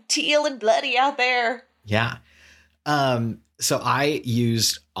getting teal and bloody out there. Yeah. So I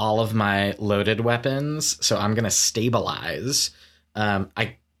used all of my loaded weapons, so I'm gonna stabilize.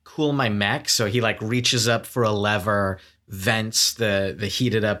 I cool my mech, so he like reaches up for a lever, vents the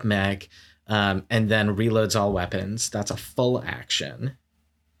heated up mech, and then reloads all weapons. That's a full action.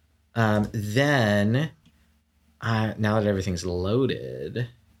 Then, now that everything's loaded,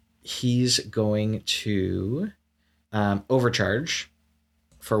 he's going to overcharge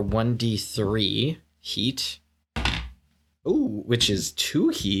for 1d3 heat. Ooh, which is 2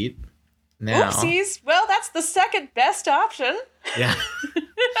 heat. Now. Oopsies. Well, that's the second best option. Yeah.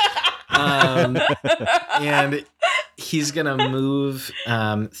 And he's going to move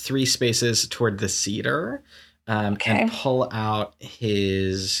 3 spaces toward the cedar and pull out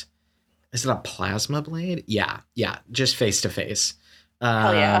his... Is it a plasma blade? Yeah, just face to face.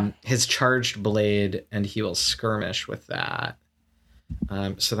 Hell yeah. His charged blade, and he will skirmish with that.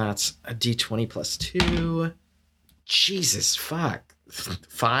 So that's a d20 plus 2. Jesus, fuck.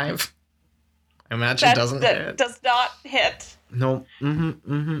 5? I imagine that doesn't hit. Does not hit. No.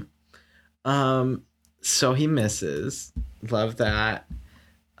 So he misses. Love that.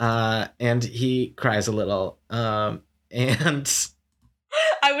 And he cries a little. And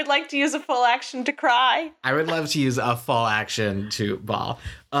I would like to use a full action to cry. I would love to use a full action to ball.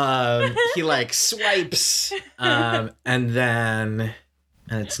 He like swipes, and then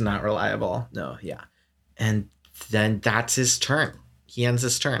it's not reliable. No, yeah. And then that's his turn. He ends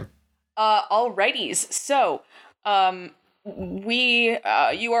his turn. Alrighties. So,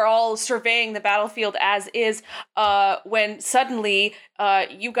 you are all surveying the battlefield as is, when suddenly,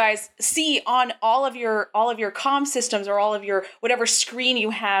 you guys see on all of your comm systems, or all of your whatever screen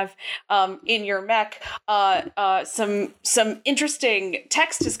you have, in your mech, some interesting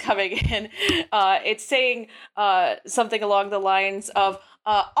text is coming in. It's saying, something along the lines of,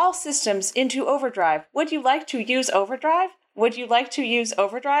 all systems into overdrive. Would you like to use overdrive? Would you like to use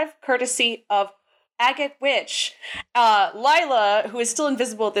overdrive? Courtesy of Agate Witch. Lila, who is still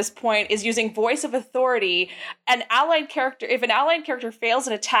invisible at this point, is using Voice of Authority. If an allied character fails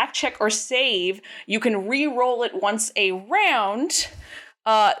an attack check or save, you can re-roll it once a round.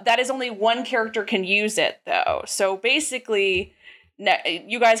 That is only one character can use it, though. So basically,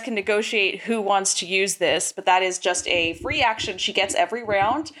 you guys can negotiate who wants to use this, but that is just a free action she gets every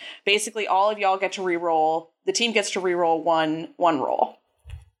round. Basically, all of y'all get to re-roll. The team gets to re-roll one roll.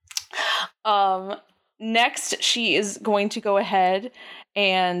 Next, she is going to go ahead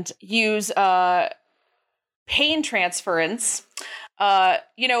and use pain transference. Lila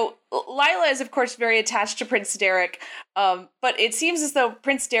is, of course, very attached to Prince Derek, but it seems as though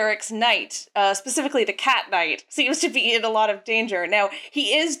Prince Derek's knight, specifically the cat knight, seems to be in a lot of danger. Now,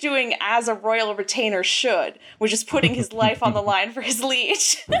 he is doing as a royal retainer should, which is putting his life on the line for his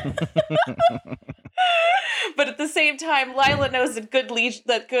liege. But at the same time, Lila knows that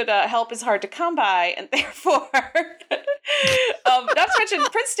good help is hard to come by, and therefore, not to mention,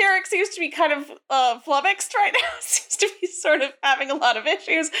 Prince Derek seems to be kind of flummoxed right now. Seems to be sort of having a lot of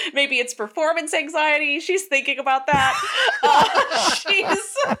issues. Maybe it's performance anxiety. She's thinking about that.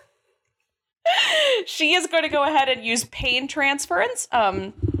 She is going to go ahead and use pain transference.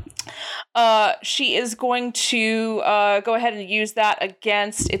 She is going to go ahead and use that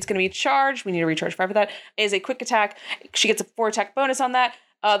against, it's going to be charged. We need to recharge 5 for that. It is a quick attack. She gets a 4 attack bonus on that.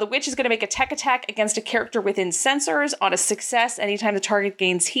 The witch is going to make a tech attack against a character within sensors. On a success, anytime the target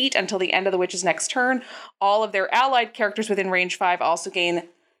gains heat until the end of the witch's next turn. All of their allied characters within range 5 also gain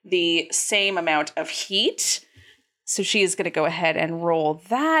the same amount of heat. So she is going to go ahead and roll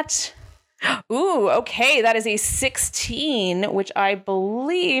that. Ooh, okay, that is a 16, which I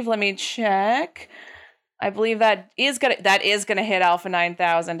believe, let me check. I believe that is gonna hit Alpha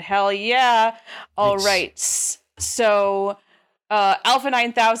 9000. Hell yeah. All right. So Alpha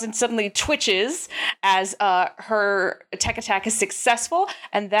 9000 suddenly twitches as her tech attack is successful,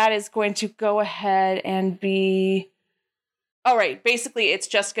 and that is going to go ahead and be... All right, basically it's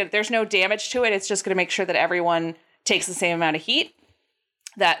just good. There's no damage to it. It's just going to make sure that everyone takes the same amount of heat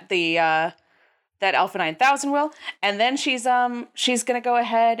that the that Alpha 9000 will, and then she's gonna go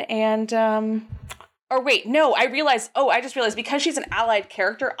ahead and or wait, no, I just realized because she's an allied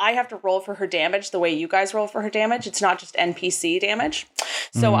character, I have to roll for her damage the way you guys roll for her damage. It's not just NPC damage.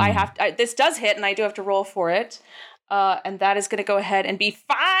 So this does hit, and I do have to roll for it. And that is going to go ahead and be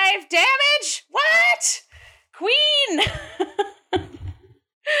 5 damage. What? Queen!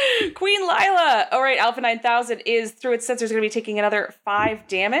 Queen Lila. All right, Alpha 9000 is, through its sensors, going to be taking another 5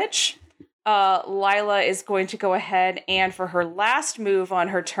 damage. Lila is going to go ahead and, for her last move on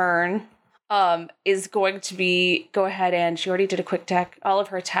her turn, is going to go ahead and, she already did a quick attack. All of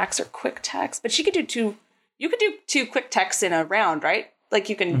her attacks are quick attacks, but she could do 2. You could do 2 quick attacks in a round, right? Like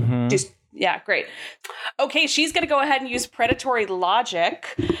you can do. Yeah, great. Okay, she's going to go ahead and use Predatory Logic.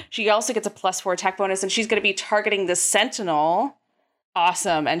 She also gets a +4 attack bonus, and she's going to be targeting the Sentinel.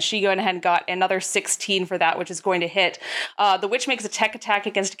 Awesome. And she went ahead and got another 16 for that, which is going to hit. The Witch makes a tech attack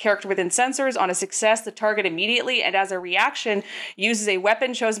against a character within sensors. On a success, the target immediately, and as a reaction, uses a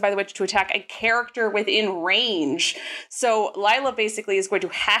weapon chosen by the Witch to attack a character within range. So Lila basically is going to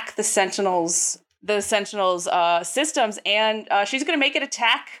hack the Sentinel's systems, and she's going to make it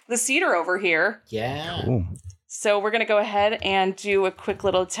attack the Cedar over here. Yeah. Cool. So we're going to go ahead and do a quick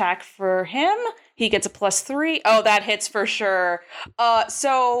little attack for him. He gets a +3. Oh, that hits for sure.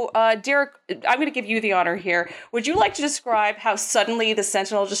 So Derek, I'm going to give you the honor here. Would you like to describe how suddenly the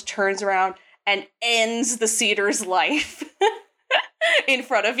Sentinel just turns around and ends the Cedar's life in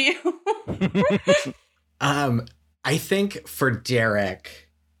front of you? I think for Derek,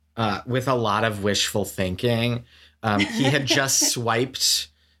 with a lot of wishful thinking, he had just swiped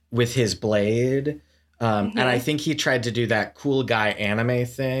with his blade. And I think he tried to do that cool guy anime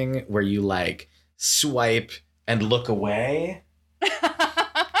thing where you like swipe and look away.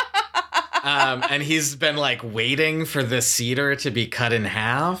 And he's been like waiting for the cedar to be cut in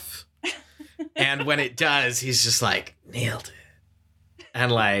half. And when it does, he's just like, nailed it.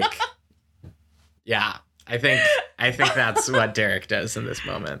 And like, yeah, I think that's what Derek does in this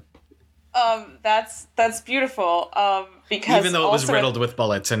moment. That's beautiful. Because even though it was riddled with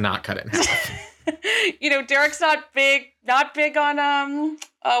bullets and not cut in half. Derek's not big on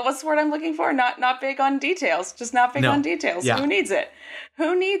what's the word I'm looking for? Not big on details. Just not big on details. Yeah. Who needs it?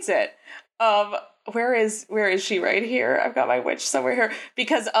 Where is she? Right here. I've got my witch somewhere here.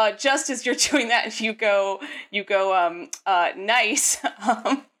 Because just as you're doing that, you go nice.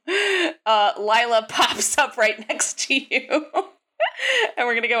 Lila pops up right next to you. And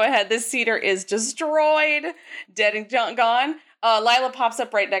we're gonna go ahead. This cedar is destroyed, dead and gone. Lila pops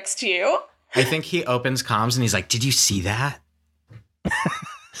up right next to you. I think he opens comms and he's like, "Did you see that?"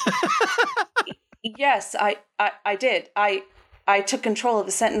 Yes, I did. I took control of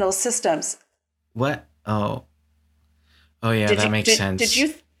the Sentinel systems. What? Oh yeah, that makes sense.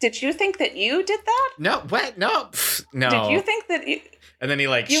 Did you think that you did that? No. What? No. Pfft, no. Did you think that you? And then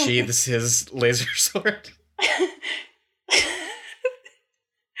he sheathes his laser sword.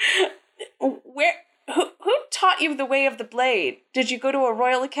 Who taught you the way of the blade? Did you go to a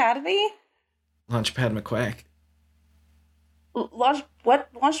Royal Academy? Launchpad McQuack. Launch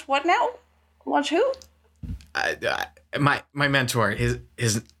what now? Launch who? My mentor.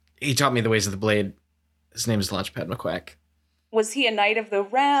 He taught me the ways of the blade. His name is Launchpad McQuack. Was he a knight of the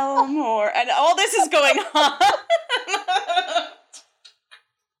realm, and all this is going on?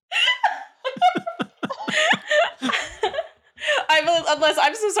 Unless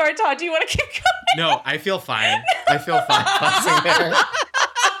I'm so sorry, Todd. Do you want to keep going? No, I feel fine. Pausing there.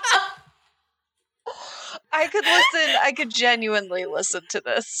 I could genuinely listen to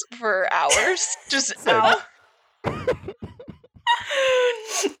this for hours. Just hours.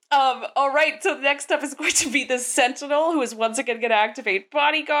 All right, so the next up is going to be the Sentinel, who is once again going to activate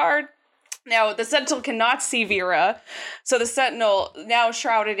Bodyguard. Now, the Sentinel cannot see Vera, so the Sentinel, now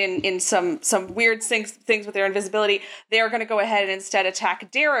shrouded in some weird things with their invisibility, they are going to go ahead and instead attack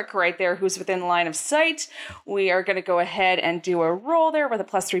Derek right there, who's within line of sight. We are going to go ahead and do a roll there with a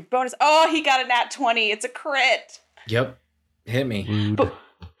 +3 bonus. Oh, he got a nat 20. It's a crit. Yep. Hit me. But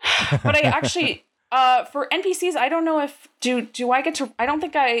I actually... for NPCs, I don't know if do I get to? I don't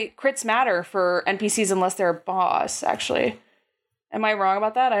think crits matter for NPCs unless they're a boss. Actually, am I wrong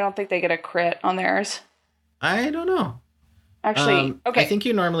about that? I don't think they get a crit on theirs. I don't know. Actually, okay. I think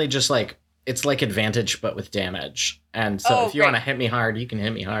you normally just it's like advantage but with damage. And so if you want to hit me hard, you can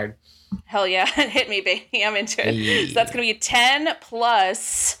hit me hard. Hell yeah, hit me, baby. I'm into it. So that's gonna be 10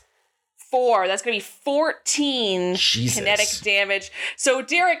 plus 4. That's going to be 14 Jesus. kinetic damage. So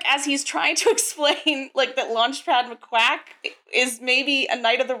Derek, as he's trying to explain like that Launchpad McQuack is maybe a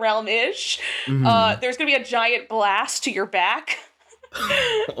Knight of the Realm-ish, there's going to be a giant blast to your back.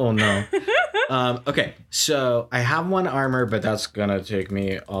 Oh no. Okay, so I have 1 armor, but that's gonna take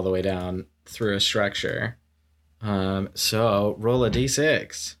me all the way down through a structure. So roll a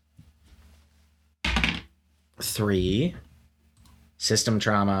d6. 3. System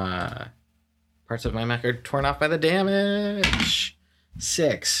trauma. Parts of my mech are torn off by the damage.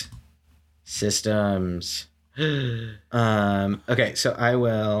 6. Systems. Okay, so I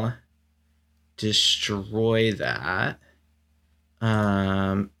will destroy that.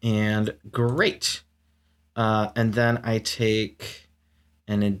 And great. And then I take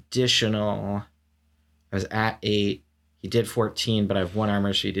an additional, I was at 8. He did 14, but I have 1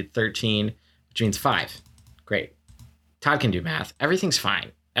 armor, so he did 13, which means 5. Great. Todd can do math. Everything's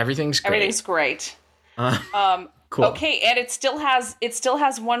fine. Everything's great. Everything's great. Cool. Okay, and it still has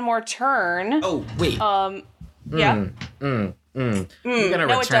 1 more turn. Oh, wait. Yeah. I'm gonna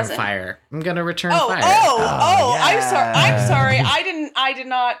no, return fire. I'm gonna return Oh, fire. yeah. I'm sorry. I did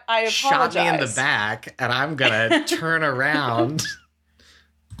not. I apologize. Shot me in the back, and I'm gonna turn around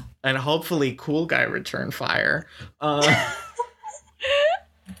and hopefully cool guy return fire.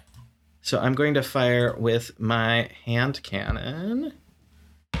 So I'm going to fire with my hand cannon.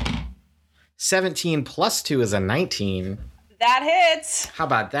 17 plus 2 is a 19. That hits. How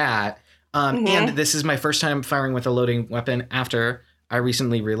about that? And this is my first time firing with a loading weapon after I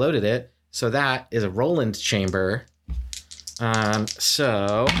recently reloaded it. So that is a Roland chamber.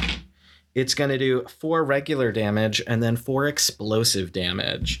 So it's going to do 4 regular damage and then 4 explosive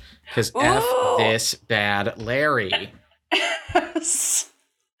damage. Because F this bad Larry.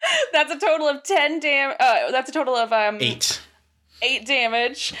 That's a total of 10 damage. That's a total of 8. 8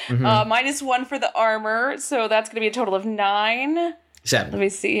 damage. Minus 1 for the armor. So that's going to be a total of 9. 7. Let me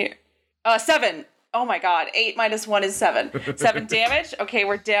see. 7. Oh my god. 8 minus 1 is 7. 7 damage. Okay,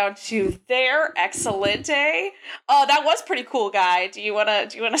 we're down to there. Excelente. Oh, that was pretty cool, guy. Do you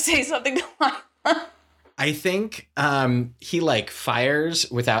wanna say something to Lila? I think he like fires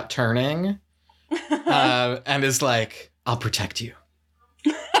without turning, and is like, "I'll protect you,"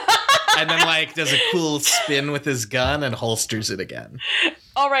 and then like does a cool spin with his gun and holsters it again.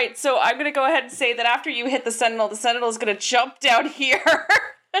 All right, so I'm gonna go ahead and say that after you hit the Sentinel is gonna jump down here,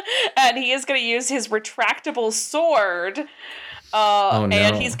 and he is gonna use his retractable sword. Oh, no.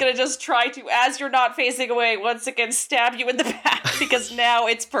 And he's gonna just try to, as you're not facing away, once again stab you in the back because now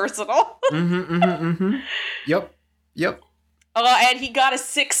it's personal. Yep. And he got a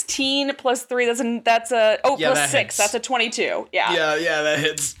 16 plus 3. That's a plus that 6. hits. That's a 22. Yeah. Yeah, that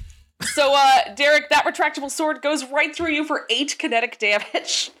hits. So, Derek, that retractable sword goes right through you for 8 kinetic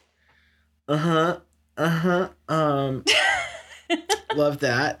damage. Love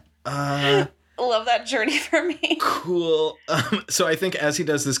that. Love that journey for me. Cool. So I think as he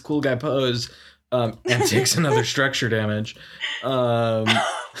does this cool guy pose, and takes another structure damage. Oh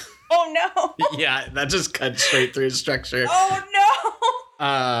no. Yeah, that just cut straight through his structure. Oh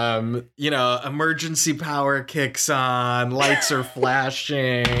no. Emergency power kicks on, lights are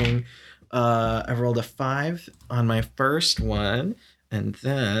flashing. I rolled a 5 on my first one, and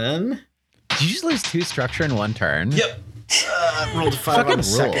then Did you just lose 2 structure in 1 turn? Yep. Rolled a 5 on the Fucking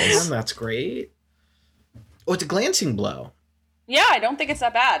second rules. one. That's great. Oh, it's a glancing blow. Yeah, I don't think it's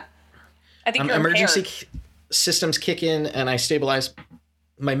that bad. I think you're emergency impaired. systems kick in, and I stabilize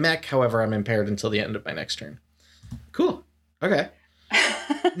my mech. However, I'm impaired until the end of my next turn. Cool. Okay.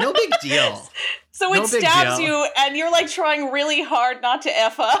 No big deal. So No it big stabs deal. you, and you're like trying really hard not to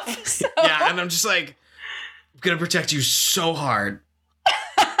F up. So. Yeah, and I'm just like, I'm gonna protect you so hard.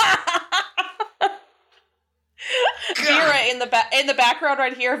 Vera in the background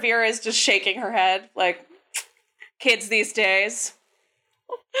right here. Vera is just shaking her head, like kids these days.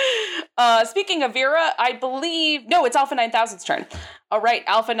 Speaking of Vera, I believe it's Alpha 9000's turn. All right,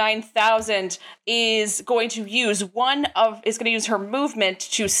 Alpha 9000 is going to use her movement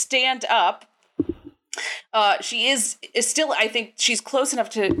to stand up. She is still, I think she's close enough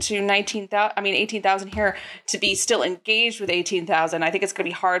to 18,000 here to be still engaged with 18,000. I think it's going to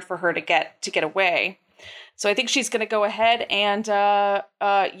be hard for her to get away. So I think she's going to go ahead and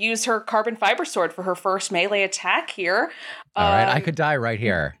use her carbon fiber sword for her first melee attack here. All right, I could die right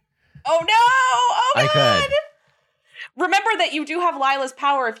here. Oh no! Oh I god! could. Remember that you do have Lila's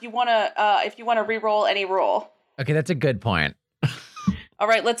power if you wanna re-roll any roll. Okay, that's a good point. All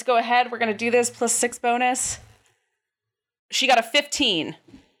right, let's go ahead. We're gonna do this plus 6 bonus. She got a 15.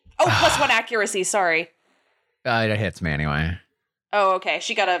 Oh, plus 1 accuracy. Sorry. It hits me anyway. Oh, okay.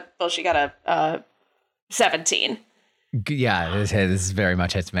 She got a 17. Yeah, this very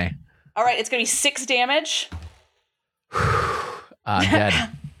much hits me. All right, it's going to be 6 damage. I'm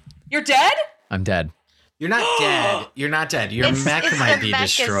dead. You're dead? I'm dead. You're not dead. You're not dead. Your mech it's might the be mech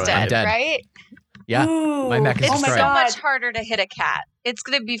destroyed. is dead, I'm dead. right? Yeah, Ooh. my mech is It's Oh my destroyed. so God. much harder to hit a cat. It's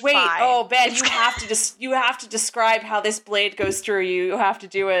gonna be Wait, fine. oh, Ben, you have to describe how this blade goes through you. You have to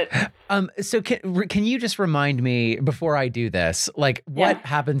do it. So can you just remind me before I do this, like what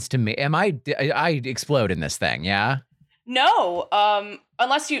happens to me? Am I explode in this thing? Yeah. No,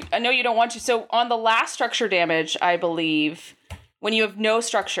 unless I know you don't want to. So on the last structure damage, I believe, when you have no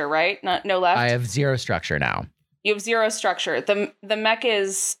structure, right? No left. I have 0 structure now. You have 0 structure. The mech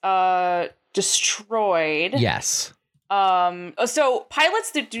is destroyed. Yes. So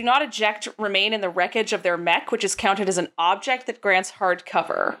pilots that do not eject remain in the wreckage of their mech, which is counted as an object that grants hard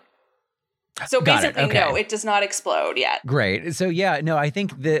cover. So Got it. basically, Okay. no, it does not explode yet. Great. So yeah, no, I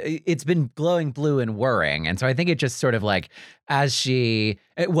think it's been glowing blue and whirring, and so I think it just sort of like as she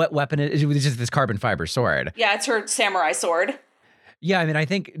what weapon it was just this carbon fiber sword. Yeah, it's her samurai sword. Yeah, I mean, I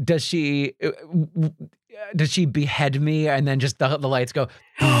think does she behead me and then just the lights go?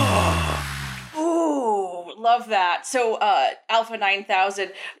 Ooh, love that. So Alpha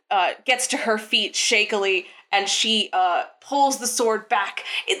 9000 gets to her feet shakily, and she pulls the sword back.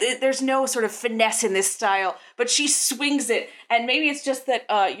 There's no sort of finesse in this style, but she swings it, and maybe it's just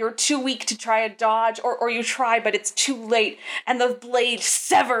that you're too weak to try a dodge, or you try, but it's too late, and the blade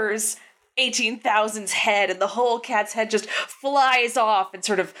severs 18,000's head, and the whole cat's head just flies off and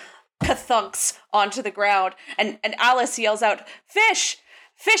sort of kathunks onto the ground, and Alice yells out, "Fish!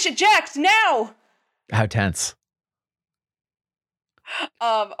 Fish, eject, now!" How tense.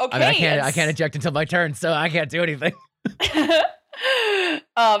 Okay. I mean, I can't eject until my turn, so I can't do anything.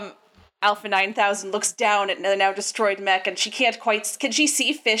 Alpha 9000 looks down at the now destroyed mech, and she can't quite. Can she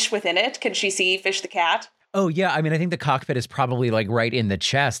see Fish within it? Can she see Fish the cat? Oh yeah, I mean, I think the cockpit is probably like right in the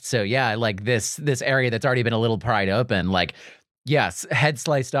chest. So yeah, like this area that's already been a little pried open. Like, yes, head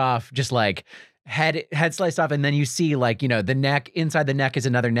sliced off, just like head sliced off, and then you see like the neck. Inside the neck is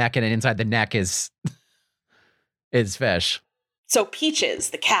another neck, and inside the neck is Fish. So Peaches,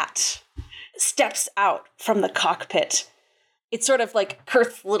 the cat, steps out from the cockpit. It's sort of like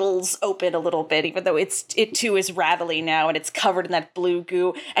littles open a little bit, even though it too is rattly now, and it's covered in that blue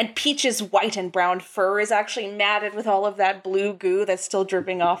goo. And Peach's white and brown fur is actually matted with all of that blue goo that's still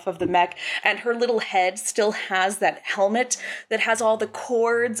dripping off of the mech. And her little head still has that helmet that has all the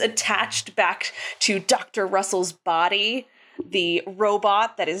cords attached back to Dr. Russell's body, the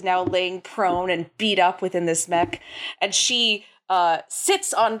robot that is now laying prone and beat up within this mech. And she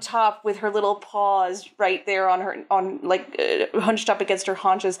sits on top with her little paws right there hunched up against her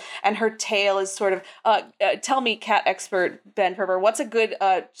haunches, and her tail is sort of, tell me, cat expert Ben Ferber, what's a good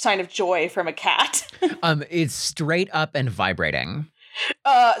sign of joy from a cat? It's straight up and vibrating.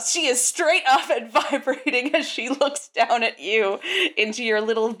 She is straight up and vibrating as she looks down at you into your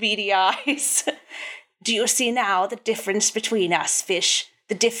little beady eyes. Do you see now the difference between us, Fish?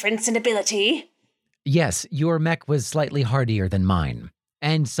 The difference in ability? Yes, your mech was slightly hardier than mine,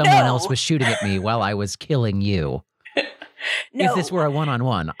 and someone else was shooting at me while I was killing you. No. If this were a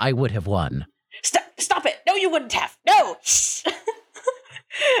one-on-one, I would have won. Stop it. No, you wouldn't have. No.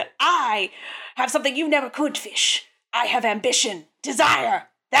 I have something you never could, Fish. I have ambition, desire.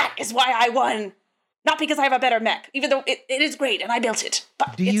 That is why I won. Not because I have a better mech, even though it is great and I built it.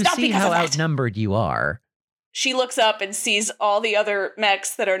 But Do it's you not see because how of that. outnumbered you are? She looks up and sees all the other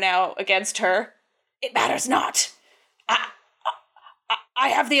mechs that are now against her. It matters not. I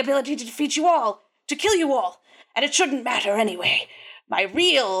have the ability to defeat you all, to kill you all, and it shouldn't matter anyway. My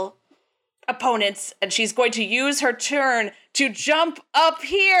real opponents, and she's going to use her turn to jump up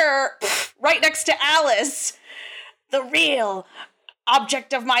here, right next to Alice. The real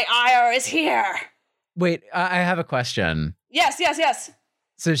object of my ire is here. Wait, I have a question. Yes.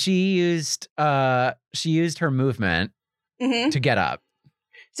 So she used her movement Mm-hmm. to get up.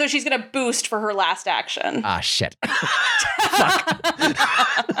 So she's going to boost for her last action. Ah, shit.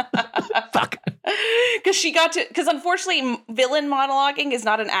 Fuck. Because unfortunately, villain monologuing is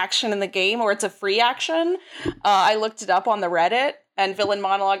not an action in the game, or it's a free action. I looked it up on the Reddit, and villain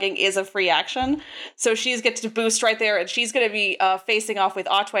monologuing is a free action. So she's gets to boost right there, and she's going to be facing off with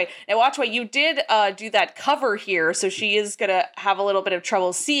Otway. Now, Otway, you did do that cover here, so she is going to have a little bit of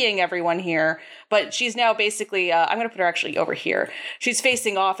trouble seeing everyone here. But she's now basically, I'm going to put her actually over here. She's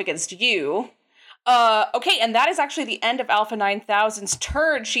facing off against you. Okay, and that is actually the end of Alpha 9000's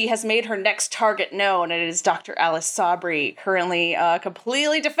turn. She has made her next target known, and it is Dr. Alice Sabri, currently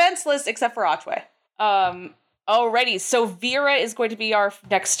completely defenseless except for Otway. Alrighty, so Vera is going to be our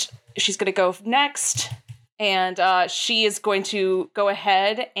next. She's going to go next, and she is going to go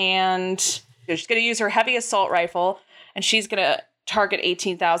ahead and she's going to use her heavy assault rifle, and she's going to target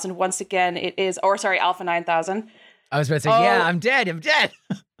 18,000. Once again, it is, or sorry, Alpha 9000. I was about to say, yeah, I'm dead. Do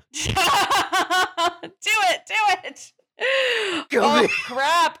it. Oh,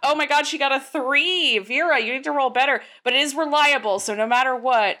 crap. Oh my God, she got a 3. Vera, you need to roll better. But it is reliable, so no matter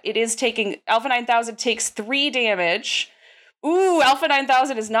what, it is taking, Alpha 9000 takes 3 damage. Ooh, Alpha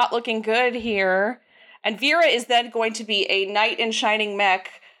 9000 is not looking good here. And Vera is then going to be a knight in shining mech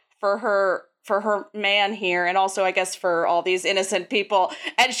for her man here, and also, I guess, for all these innocent people.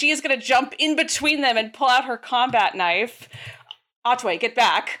 And she is going to jump in between them and pull out her combat knife. Otway, get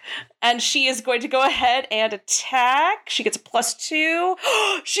back. And she is going to go ahead and attack. She gets a +2.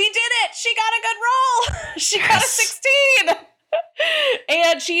 She did it! She got a good roll! She got a 16!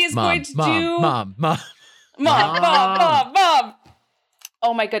 And she is going to do... Mom.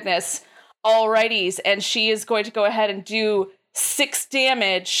 Oh my goodness. Alrighties. And she is going to go ahead and do 6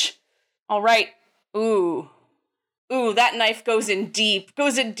 damage. All right. Ooh, that knife goes in deep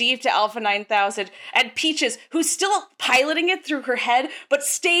to Alpha 9000. And Peaches, who's still piloting it through her head, but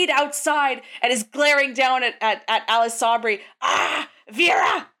stayed outside and is glaring down at Alice Sabri.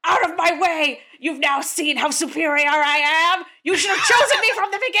 Vera, out of my way! You've now seen how superior I am! You should have chosen me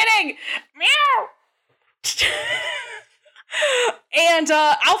from the beginning! Meow! And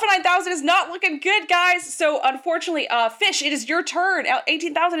Alpha 9000 is not looking good, guys. So unfortunately, Fish, it is your turn.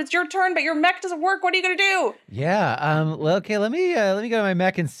 18,000, it's your turn, but your mech doesn't work. What are you gonna do? Yeah. Well, okay. Let me go to my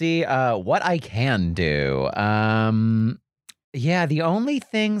mech and see what I can do. Yeah. The only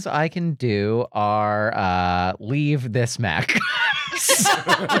things I can do are leave this mech.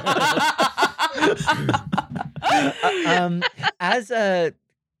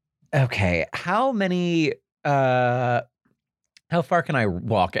 Okay. How far can I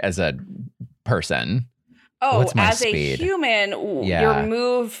walk as a person? Oh, what's my as speed? A human, your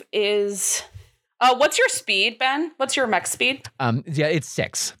move is... what's your speed, Ben? What's your mech speed? Yeah, it's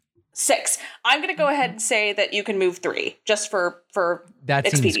 6. 6. I'm going to go ahead and say that you can move 3, just for that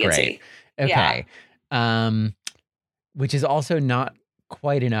expediency. Seems great. Okay. Yeah. Which is also not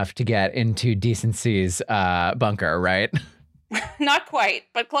quite enough to get into Decency's bunker, right? Not quite,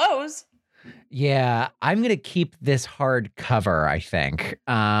 but close. Yeah, I'm going to keep this hard cover, I think.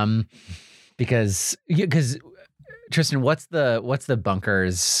 Because Tristan, what's the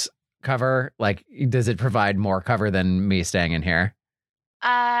bunker's cover? Like, does it provide more cover than me staying in here?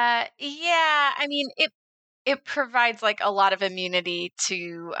 Yeah, I mean, it provides like a lot of immunity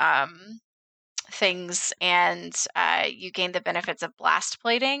to things, and you gain the benefits of blast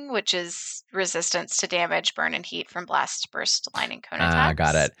plating, which is resistance to damage, burn, and heat from blast, burst, line, and cone attacks.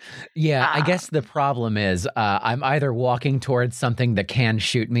 Got it. Yeah, I guess the problem is I'm either walking towards something that can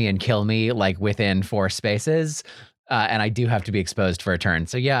shoot me and kill me, like within 4 spaces, and I do have to be exposed for a turn.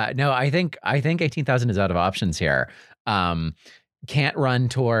 So yeah, no, I think 18,000 is out of options here. Can't run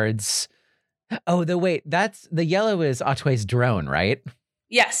towards. Oh, wait, that's the yellow is Otway's drone, right?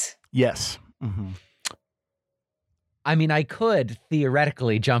 Yes. Yes. Mm-hmm. I mean, I could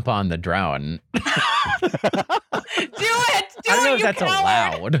theoretically jump on the drone. Do it! I don't know if that's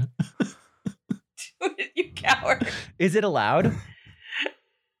allowed. Do it, you coward. Is it allowed?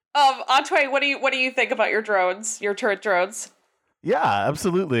 Otway, what do you think about your drones? Your turret drones? Yeah,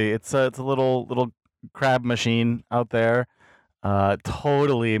 absolutely. It's a little crab machine out there.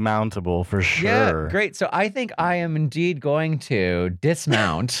 Totally mountable for sure. Yeah, great. So I think I am indeed going to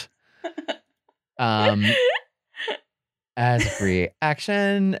dismount. As a free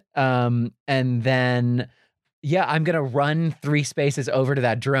action. And then, yeah, I'm going to run 3 spaces over to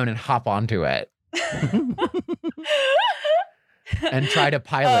that drone and hop onto it. And try to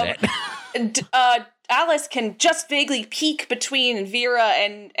pilot it. Alice can just vaguely peek between Vera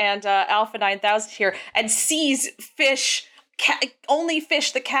and Alpha 9000 here and sees Fish, only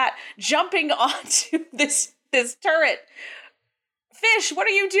Fish the cat, jumping onto this turret. Fish, what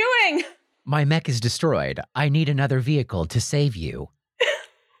are you doing? My mech is destroyed. I need another vehicle to save you.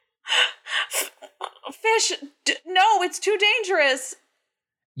 Fish, no, it's too dangerous.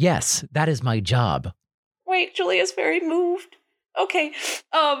 Yes, that is my job. Wait, Julia's very moved. Okay,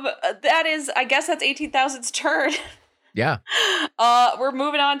 that is, I guess that's 18,000's turn. Yeah. We're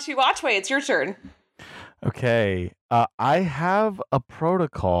moving on to Otway. It's your turn. Okay. I have a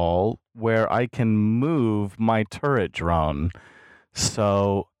protocol where I can move my turret drone.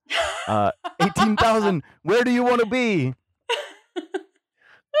 So... 18,000, where do you want to be?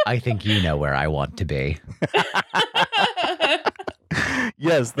 I think you know where I want to be.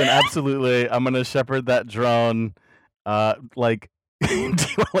 Yes, then absolutely. I'm gonna shepherd that drone. Like, do you want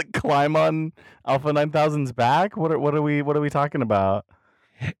to like climb on Alpha 9000's back? What are we talking about?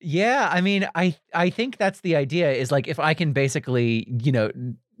 Yeah, I mean, I think that's the idea is like if I can basically,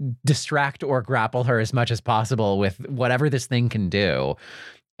 distract or grapple her as much as possible with whatever this thing can do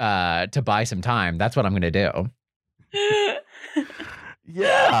to buy some time, that's what I'm going to do.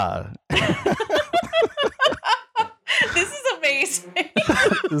 Yeah. This is amazing.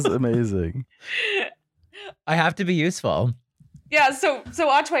 This is amazing. I have to be useful. Yeah, so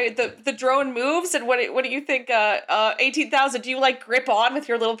Otway, the drone moves, and what do you think? 18,000. Do you like grip on with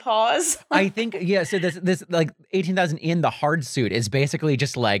your little paws? I think so. This like 18,000 in the hard suit is basically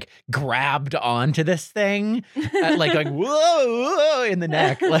just like grabbed onto this thing, like going whoa in the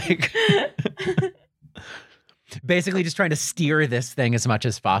neck, like basically just trying to steer this thing as much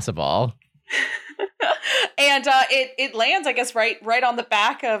as possible. And it lands, I guess, right on the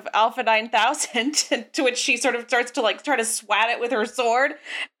back of Alpha 9000, to which she sort of starts to like try to swat it with her sword.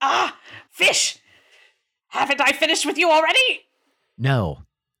 Ah, fish! Haven't I finished with you already? No.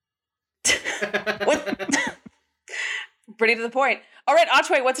 What? Pretty to the point. All right,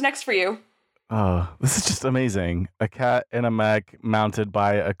 Otway, what's next for you? Oh, this is just amazing. A cat in a mech mounted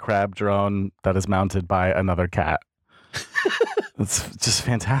by a crab drone that is mounted by another cat. It's just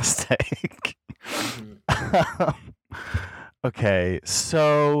fantastic. Okay,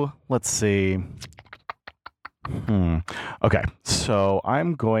 so let's see. Okay, so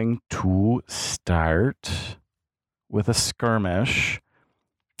I'm going to start with a skirmish.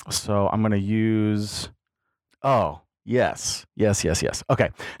 So I'm going to use... Oh, yes. Okay,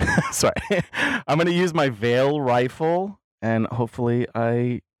 sorry. I'm going to use my Veil rifle, and hopefully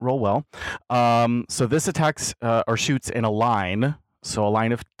I roll well. So this attacks or shoots in a line, so a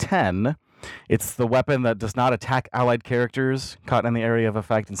line of 10. It's the weapon that does not attack allied characters caught in the area of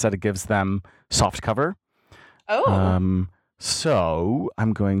effect. Instead, it gives them soft cover. Oh. So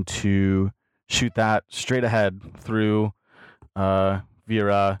I'm going to shoot that straight ahead through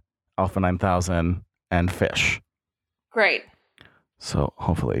Vera, Alpha 9000, and Fish. Great. So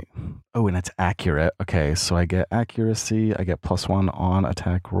hopefully... Oh, and it's accurate. Okay, so I get accuracy. I get +1 on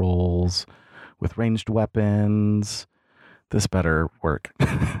attack rolls with ranged weapons. This better work.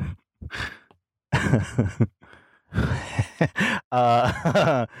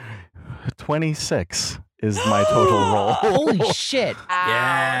 26 is my total roll. Holy shit.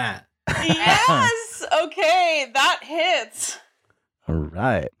 Yeah. Yes. Okay, that hits. All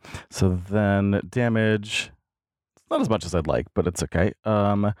right. So then damage, not as much as I'd like, but it's okay.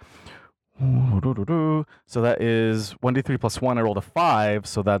 So that is 1d3 + 1. I rolled a 5,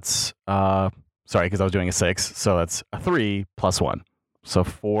 so that's sorry, because I was doing a 6, so that's a 3 + 1. So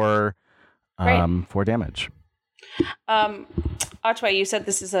 4 damage. Otway, you said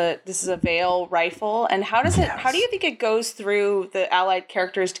this is a Veil rifle, and how do you think it goes through the allied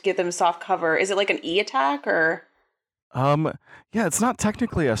characters to give them soft cover? Is it like an E attack or? Yeah, it's not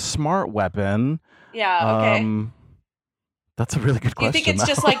technically a smart weapon. Yeah. Okay. That's a really good question. Do you think it's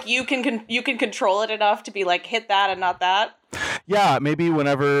just like you can control it enough to be like hit that and not that? Yeah, maybe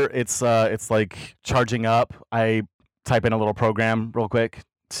whenever it's like charging up, I type in a little program real quick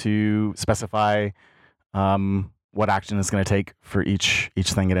to specify what action it's going to take for each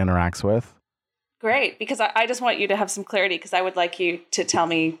thing it interacts with. Great, because I just want you to have some clarity, because I would like you to tell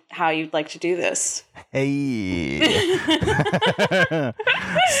me how you'd like to do this. Hey.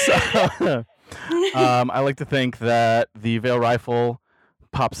 So, I like to think that the Veil rifle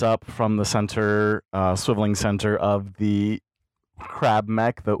pops up from the center, swiveling center of the crab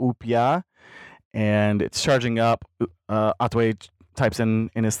mech, the Upia, and it's charging up. Otway types in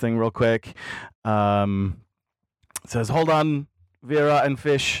his thing real quick. It says, "Hold on, Vera and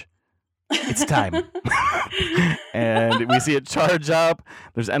Fish. It's time." And we see it charge up.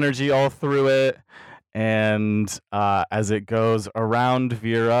 There's energy all through it. And as it goes around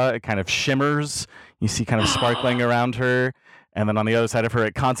Vera, it kind of shimmers. You see kind of sparkling around her. And then on the other side of her,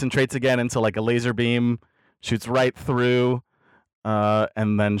 it concentrates again into like a laser beam, shoots right through,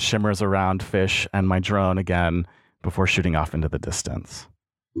 and then shimmers around Fish and my drone again before shooting off into the distance.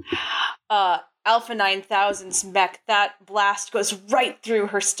 Alpha 9000's mech, that blast goes right through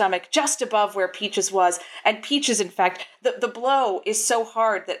her stomach, just above where Peaches was. And Peaches, in fact, the blow is so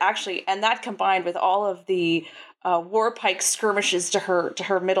hard that actually, and that combined with all of the Warpike skirmishes to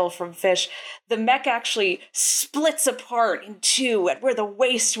her middle from Fish, the mech actually splits apart in two at where the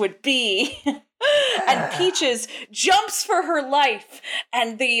waist would be. And Peaches jumps for her life,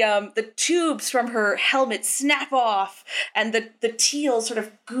 and the tubes from her helmet snap off, and the teal sort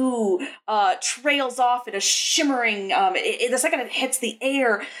of goo trails off in a shimmering. The second it hits the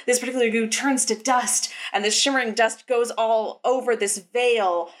air, this particular goo turns to dust, and this shimmering dust goes all over this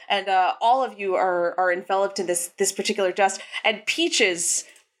veil, and all of you are enveloped in this particular dust. And Peaches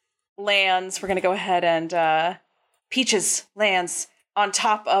lands. We're gonna go ahead and Peaches lands on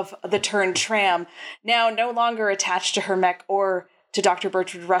top of the turned tram, now no longer attached to her mech or to Dr.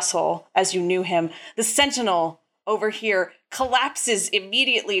 Bertrand Russell as you knew him. The Sentinel over here collapses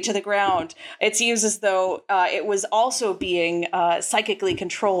immediately to the ground. It seems as though it was also being psychically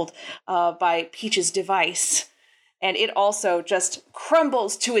controlled by Peach's device. And it also just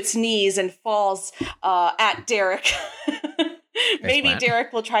crumbles to its knees and falls at Derek. Maybe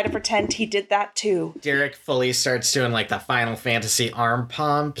Derek will try to pretend he did that too. Derek fully starts doing like the Final Fantasy arm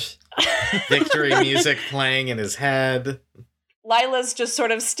pump, victory music playing in his head. Lila's just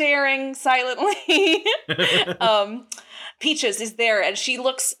sort of staring silently. Peaches is there, and she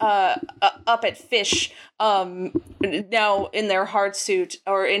looks up at Fish, now in their hard suit,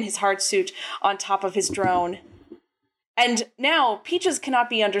 or in his hard suit, on top of his drone. And now Peaches cannot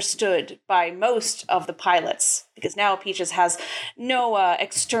be understood by most of the pilots, because now Peaches has no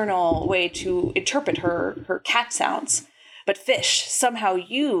external way to interpret her cat sounds. But Fish, somehow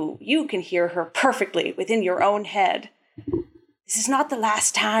you can hear her perfectly within your own head. This is not the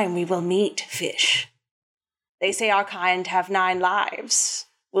last time we will meet, Fish. They say our kind have 9 lives.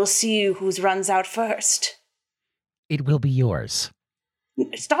 We'll see whose runs out first. It will be yours.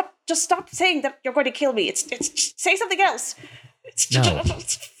 Just stop saying that you're going to kill me. It's say something else. No. Do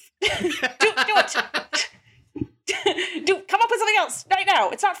it. Come up with something else right now.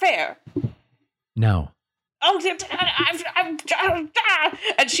 It's not fair. No. Oh,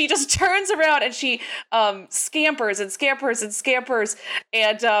 and she just turns around and she scampers and scampers and scampers,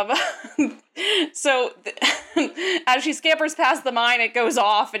 and so as she scampers past the mine, it goes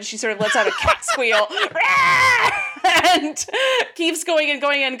off, and she sort of lets out a cat squeal and keeps going and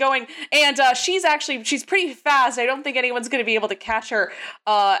going and going. And she's pretty fast. I don't think anyone's going to be able to catch her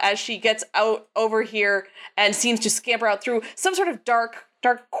as she gets out over here and seems to scamper out through some sort of dark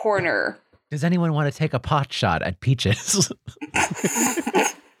corner. Does anyone want to take a pot shot at Peaches?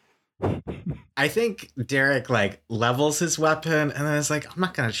 I think Derek like levels his weapon and then is like, I'm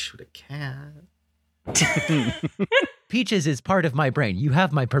not gonna shoot a cat. Peaches is part of my brain. You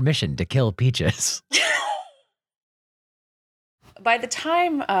have my permission to kill Peaches. By the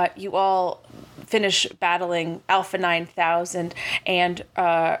time you all finish battling Alpha 9000 and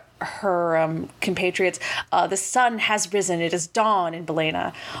her compatriots, the sun has risen. It is dawn in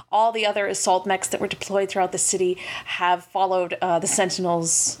Belena. All the other assault mechs that were deployed throughout the city have followed the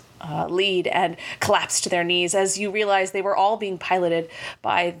Sentinels' lead and collapsed to their knees as you realize they were all being piloted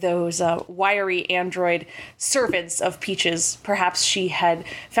by those wiry android servants of Peaches. Perhaps she had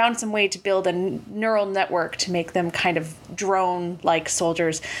found some way to build a neural network to make them kind of drone-like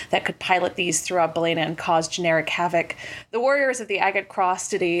soldiers that could pilot these throughout Belena and cause generic havoc. The warriors of the Agate Cross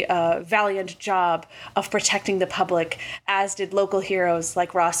did a valiant job of protecting the public, as did local heroes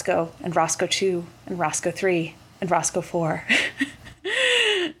like Roscoe and Roscoe 2 and Roscoe 3 and Roscoe 4.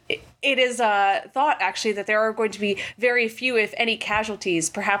 It is thought, actually, that there are going to be very few, if any,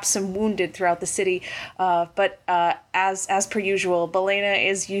 casualties, perhaps some wounded throughout the city. But as per usual, Belena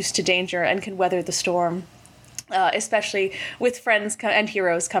is used to danger and can weather the storm, especially with friends and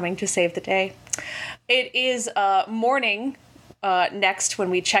heroes coming to save the day. It is morning. Next, when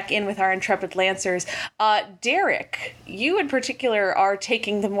we check in with our intrepid Lancers. Derek, you in particular are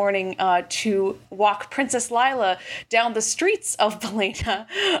taking the morning to walk Princess Lila down the streets of Belena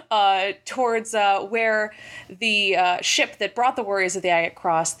towards where the ship that brought the warriors of the Agate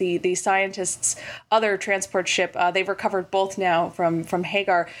Cross, the scientists' other transport ship, they've recovered both now from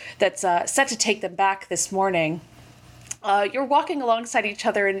Hagar, that's set to take them back this morning. You're walking alongside each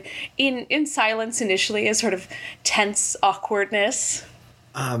other in silence initially, a sort of tense awkwardness.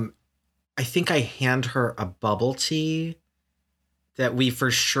 I think I hand her a bubble tea that we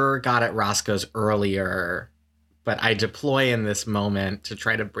for sure got at Roscoe's earlier, but I deploy in this moment to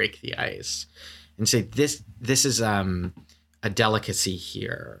try to break the ice and say, this is a delicacy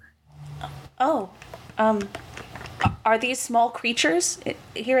here. Oh, are these small creatures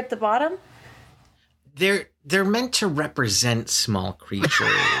here at the bottom? They're meant to represent small creatures,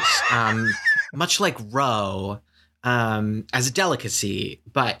 much like roe, as a delicacy,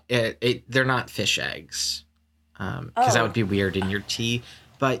 but they're not fish eggs, because that would be weird in your tea.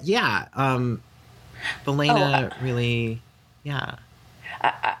 But yeah, Belena really, yeah.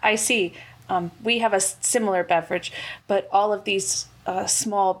 I see. We have a similar beverage, but all of these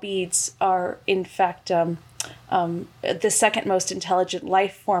small beads are, in fact, the second most intelligent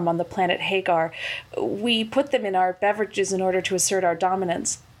life form on the planet Hagar. We put them in our beverages in order to assert our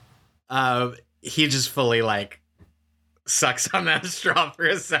dominance. He just fully, like, sucks on that straw for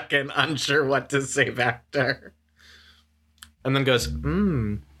a second, unsure what to say back to her. And then goes,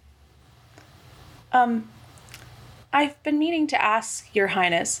 I've been meaning to ask, Your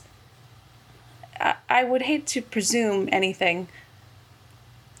Highness. I would hate to presume anything,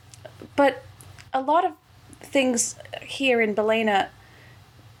 but a lot of things here in Belena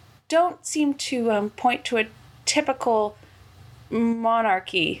don't seem to point to a typical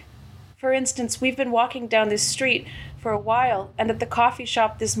monarchy. For instance, we've been walking down this street for a while, and at the coffee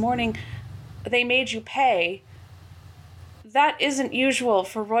shop this morning, they made you pay. That isn't usual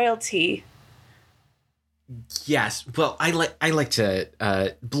for royalty. Yes, well, I like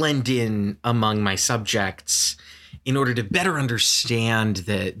to blend in among my subjects in order to better understand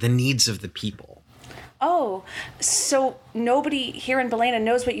the needs of the people. Oh, so nobody here in Belena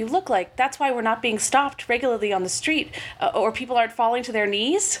knows what you look like. That's why we're not being stopped regularly on the street, or people aren't falling to their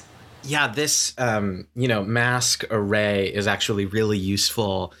knees? Yeah, this, mask array is actually really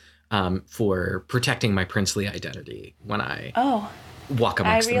useful for protecting my princely identity when I walk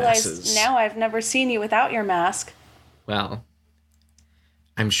amongst the masses. I realize now I've never seen you without your mask. Well,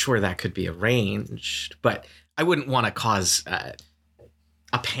 I'm sure that could be arranged, but I wouldn't want to cause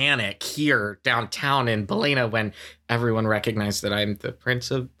a panic here downtown in Belena when everyone recognized that I'm the Prince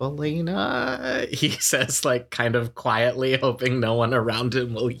of Belena, he says, like, kind of quietly, hoping no one around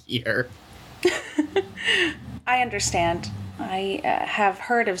him will hear. I understand. I have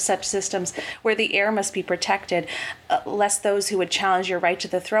heard of such systems where the heir must be protected, lest those who would challenge your right to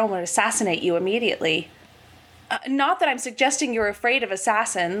the throne would assassinate you immediately. Not that I'm suggesting you're afraid of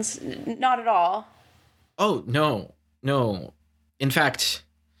assassins. Not at all. Oh, no. In fact,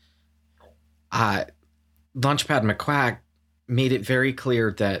 Launchpad McQuack made it very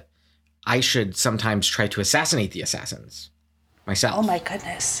clear that I should sometimes try to assassinate the assassins myself. Oh my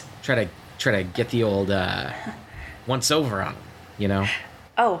goodness. Try to get the old once over on them, you know?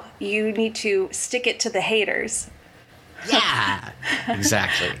 Oh, you need to stick it to the haters. Yeah,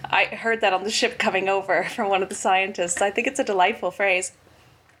 exactly. I heard that on the ship coming over from one of the scientists. I think it's a delightful phrase.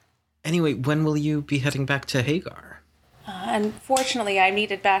 Anyway, when will you be heading back to Hagar? Unfortunately, I'm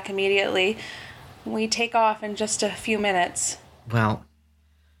needed back immediately. We take off in just a few minutes. Well,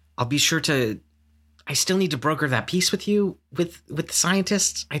 I'll be sure to... I still need to broker that peace with you, with the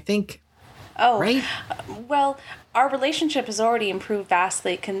scientists, I think. Oh, right? Well, our relationship has already improved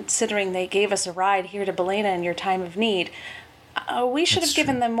vastly, considering they gave us a ride here to Belena in your time of need. We should have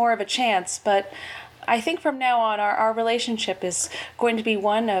given them more of a chance, but I think from now on our relationship is going to be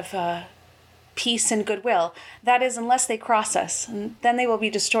one of peace and goodwill. That is, unless they cross us, and then they will be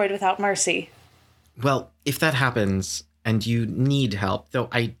destroyed without mercy. Well, if that happens, and you need help, though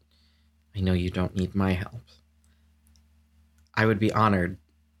I know you don't need my help, I would be honored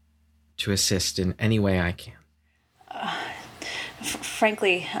to assist in any way I can.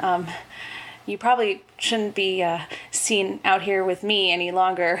 Frankly, you probably shouldn't be seen out here with me any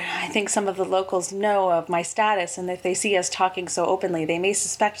longer. I think some of the locals know of my status, and if they see us talking so openly, they may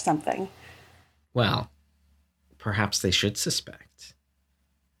suspect something. Well, perhaps they should suspect.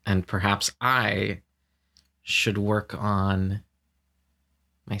 And perhaps I should work on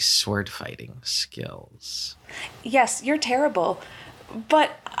my sword fighting skills. Yes, you're terrible.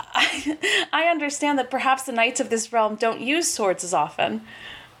 But I understand that perhaps the knights of this realm don't use swords as often.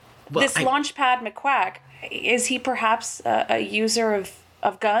 Well, this Launchpad McQuack, is he perhaps a user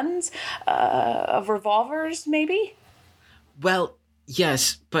of guns? Of revolvers, maybe? Well,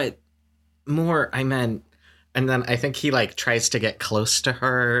 yes, but more, I meant... And then I think he, like, tries to get close to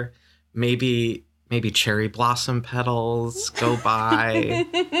her. Maybe cherry blossom petals go by.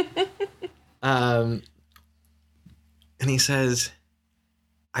 And he says...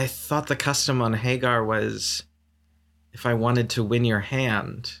 I thought the custom on Hagar was, if I wanted to win your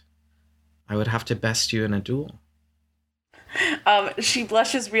hand, I would have to best you in a duel. She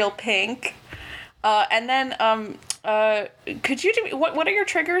blushes real pink. And then, could you do, what are your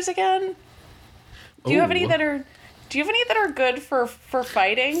triggers again? Do you have any that are good for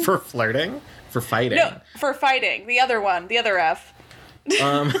fighting? For flirting? For fighting? No, for fighting. The other one, the other F.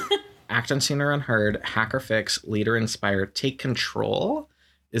 Act unseen or unheard, hacker fix, leader inspire, take control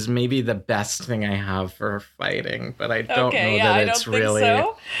is maybe the best thing I have for fighting, but I don't know that it's really.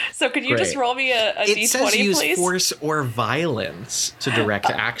 So could you just roll me a D20, D20, says use please? Force or violence to direct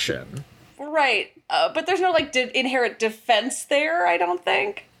action. Right, but there's no inherent defense there. I don't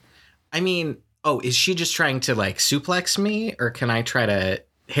think. I mean, is she just trying to like suplex me, or can I try to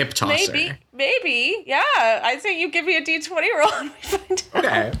hip toss her? Maybe. Yeah. I'd say you give me a D20 roll and we find out.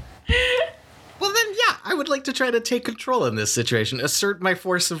 Okay. Well, then, yeah, I would like to try to take control in this situation, assert my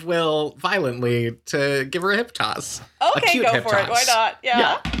force of will violently to give her a hip toss. Okay, go for it. Why not?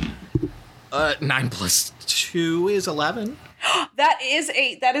 Yeah. 9 plus 2 is 11. That is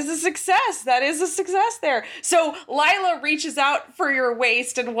a success. That is a success there. So Lila reaches out for your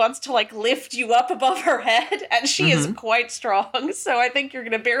waist and wants to like lift you up above her head, and she is quite strong. So I think you're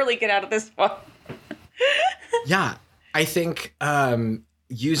gonna barely get out of this one. Yeah, I think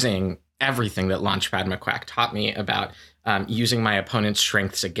using everything that Launchpad McQuack taught me about using my opponent's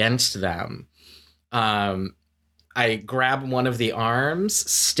strengths against them, I grab one of the arms,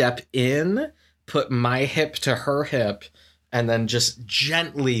 step in, put my hip to her hip, and then just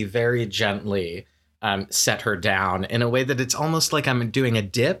gently, very gently, set her down in a way that it's almost like I'm doing a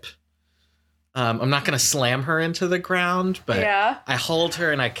dip. I'm not going to slam her into the ground, but I hold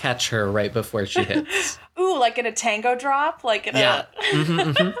her and I catch her right before she hits. Ooh, like in a tango drop? Like in a...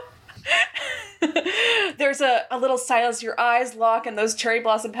 There's a little silence. Your eyes lock, and those cherry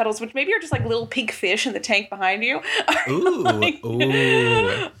blossom petals, which maybe are just like little pink fish in the tank behind you,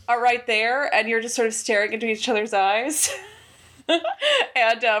 are right there, and you're just sort of staring into each other's eyes.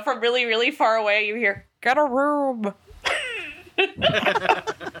 And from really, really far away, you hear, "Get a room."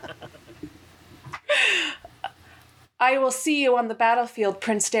 I will see you on the battlefield,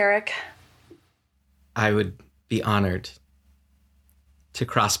 Prince Derek. I would be honored to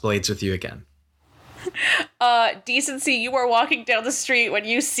cross blades with you again. Decency, you are walking down the street when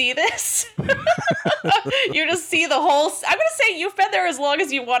you see this. You just see the whole... I'm going to say you've been there as long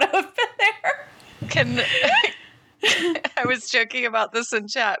as you want to have been there. I was joking about this in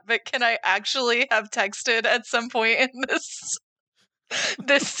chat, but can I actually have texted at some point in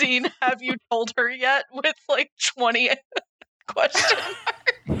this scene, have you told her yet, with like 20 question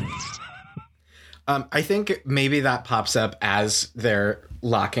marks? I think maybe that pops up as they're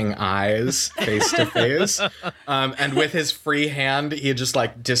locking eyes face to face. And with his free hand, he just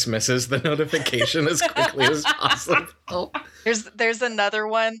like dismisses the notification as quickly as possible. There's another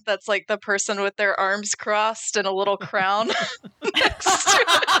one that's like the person with their arms crossed and a little crown next to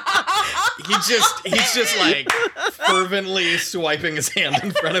it. He's just like fervently swiping his hand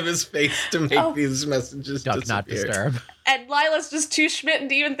in front of his face to make these messages Duck disappear. not disturb. And Lila's just too schmitten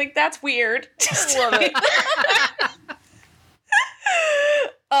to even think that's weird. Love it.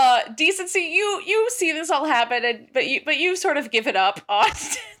 Decency, you see this all happen, but you sort of give it up on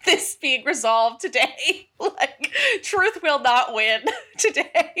this being resolved today. Like, truth will not win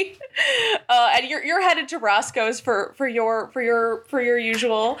today. And you're headed to Roscoe's for your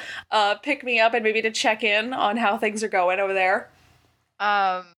usual pick me up and maybe to check in on how things are going over there.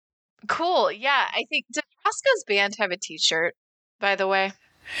 Cool. Yeah, I think, does Roscoe's band have a t-shirt, by the way?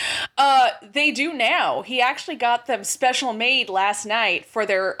 They do now. He actually got them special made last night for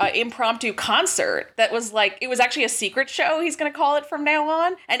their impromptu concert. That was like, it was actually a secret show, he's going to call it from now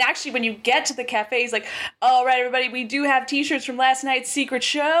on. And actually, when you get to the cafe, he's like, all right, everybody, we do have t-shirts from last night's secret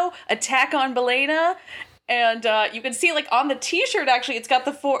show, Attack on Belena. And you can see, like, on the t-shirt, actually, it's got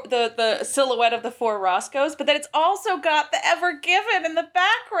the silhouette of the 4 Roscoes, but then it's also got the Ever Given in the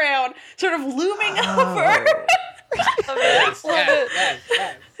background, sort of looming over.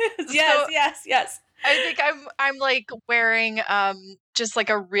 Yes. I think I'm like wearing just like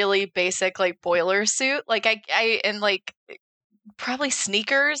a really basic like boiler suit. Like I and like probably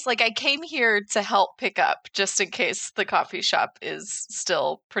sneakers. Like I came here to help pick up just in case the coffee shop is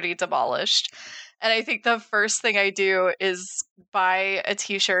still pretty demolished. And I think the first thing I do is buy a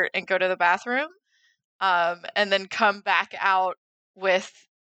t-shirt and go to the bathroom. And then come back out with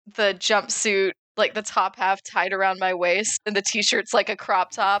the jumpsuit, like the top half tied around my waist, and the t-shirt's like a crop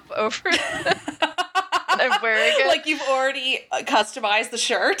top over it. And I'm wearing it. Like you've already customized the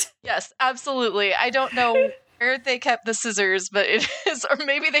shirt? Yes, absolutely. I don't know where they kept the scissors, but it is, or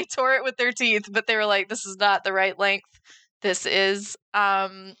maybe they tore it with their teeth, but they were like, this is not the right length. This is.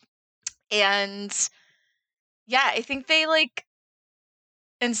 And yeah, I think they like,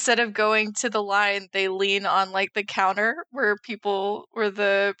 instead of going to the line, they lean on like the counter where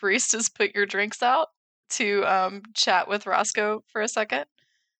the baristas put your drinks out to chat with Roscoe for a second.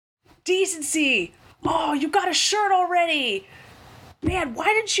 Decency! Oh, you got a shirt already! Man, why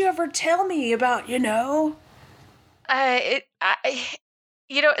didn't you ever tell me about, It's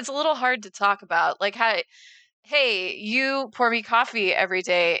a little hard to talk about. Like, hey, you pour me coffee every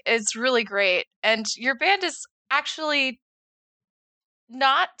day. It's really great. And your band is actually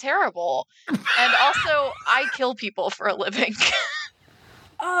not terrible. And also, I kill people for a living.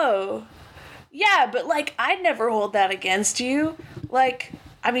 Oh, yeah, but like, I'd never hold that against you. Like,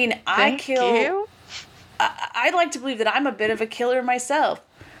 I mean, Thank you. I'd like to believe that I'm a bit of a killer myself.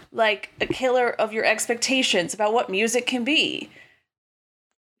 Like, a killer of your expectations about what music can be.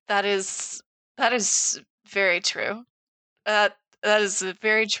 That is very true. That is a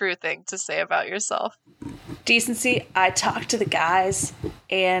very true thing to say about yourself. Decency, I talked to the guys,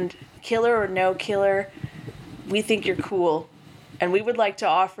 and killer or no killer, we think you're cool. And we would like to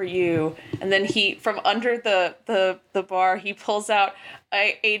offer you, and then he, from under the bar, he pulls out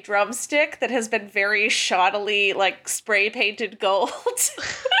a drumstick that has been very shoddily, like, spray painted gold.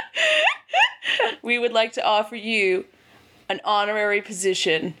 We would like to offer you an honorary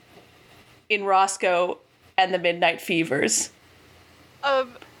position in Roscoe and the Midnight Fevers.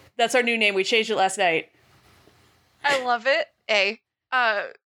 That's our new name. We changed it last night. I love it. A.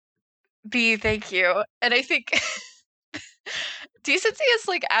 B, thank you. And I think Decency has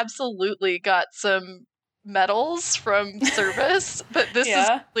like absolutely got some medals from service, but this is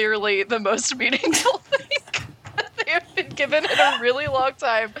clearly the most meaningful thing that they have been given in a really long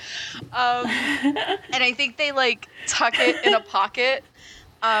time. And I think they like tuck it in a pocket.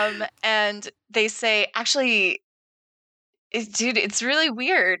 And they say, actually, dude, it's really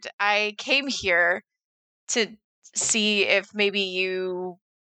weird. I came here to see if maybe you,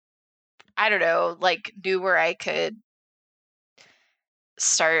 I don't know, like knew where I could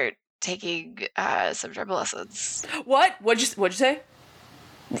start taking some drum lessons. What? What'd you say?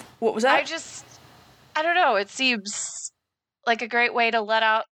 What was that? I don't know. It seems like a great way to let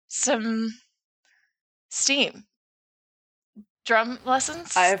out some steam. Drum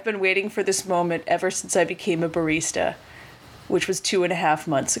lessons? I have been waiting for this moment ever since I became a barista, which was 2.5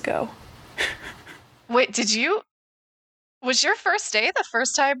 months ago. Wait, was your first day the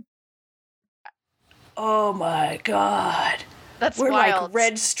first time? Oh my god. We're wild. Like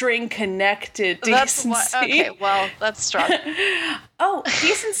red string connected, Decency. Decency. Okay, well, that's strong. Oh,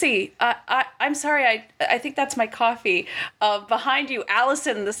 Decency. I'm sorry, I think that's my coffee. Behind you,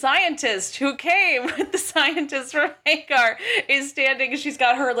 Allison, the scientist who came with the scientist from Hagar, is standing. She's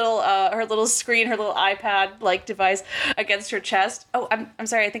got her little screen, her little iPad-like device against her chest. Oh, I'm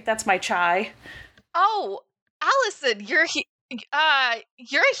sorry, I think that's my chai. Oh, Allison, you're here.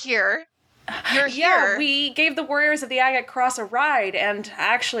 You're here. Yeah, we gave the Warriors of the Agate Cross a ride, and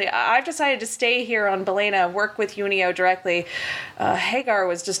actually, I've decided to stay here on Belena, work with Unio directly. Hagar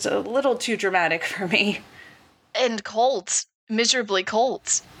was just a little too dramatic for me. And cold. Miserably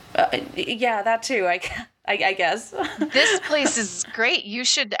cold. Yeah, that too, I guess. This place is great. You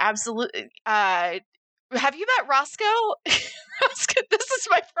should absolutely... have you met Roscoe? Roscoe, this is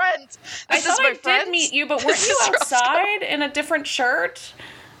my friend. I thought I did meet you, but weren't you outside in a different shirt?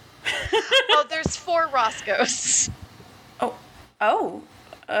 Oh, there's 4 Roscoes.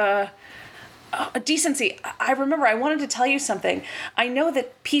 Decency, I remember I wanted to tell you something. I know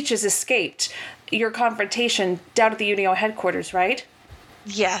that Peach has escaped your confrontation down at the Unio headquarters, right?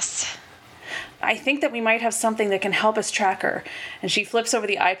 Yes. I think that we might have something that can help us track her. And she flips over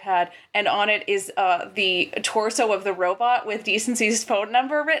the iPad, and on it is the torso of the robot with Decency's phone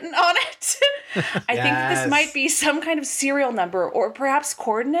number written on it. I think this might be some kind of serial number, or perhaps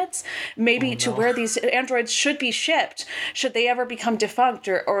coordinates, maybe to where these androids should be shipped, should they ever become defunct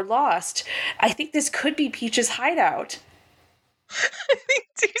or lost. I think this could be Peach's hideout. I think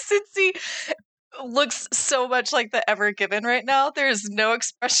Decency looks so much like the Ever Given right now. There is no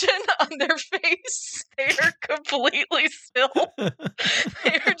expression on their face. They are completely still.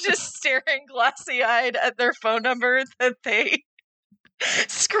 They are just staring glassy-eyed at their phone number that they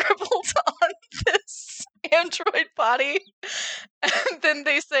scribbled on this android body. And then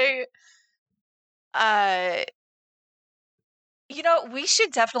they say, we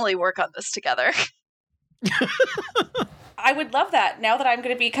should definitely work on this together. I would love that. Now that I'm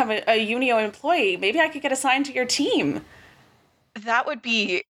going to become a Unio employee, maybe I could get assigned to your team. That would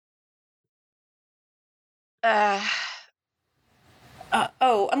be...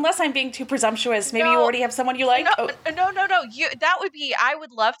 unless I'm being too presumptuous. Maybe you already have someone you like? No. That would be... I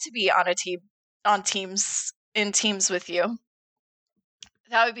would love to be on a team, in teams with you.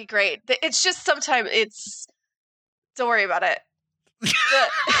 That would be great. It's just sometimes it's... Don't worry about it.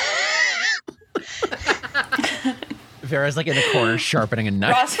 Vera's like in the corner sharpening a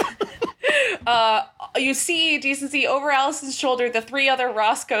knife. You see Decency over Allison's shoulder. The 3 other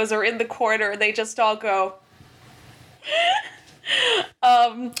Roscoes are in the corner. They just all go.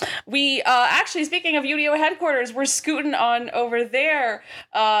 We actually, speaking of Unio headquarters, we're scooting on over there.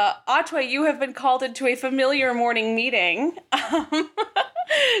 Atwe, you have been called into a familiar morning meeting.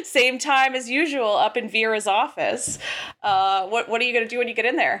 Same time as usual up in Vera's office. What are you going to do when you get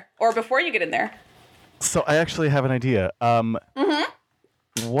in there? Or before you get in there? So I actually have an idea.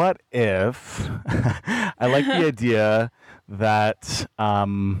 What if I like the idea that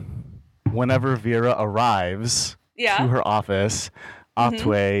whenever Vera arrives to her office,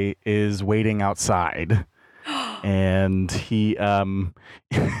 Otway is waiting outside. And he you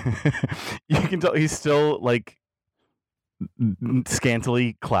can tell he's still like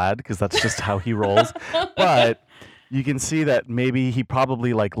scantily clad because that's just how he rolls. But you can see that maybe he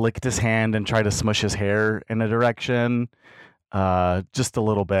probably like licked his hand and tried to smush his hair in a direction. Just a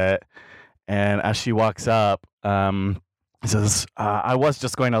little bit. And as she walks up, he says, I was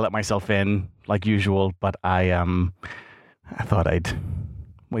just going to let myself in like usual, but I thought I'd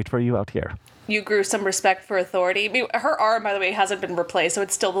wait for you out here. You grew some respect for authority. I mean, her arm, by the way, hasn't been replaced, so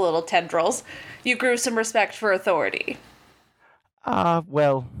it's still the little tendrils. You grew some respect for authority.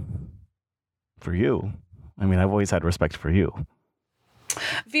 Well, for you. I mean, I've always had respect for you.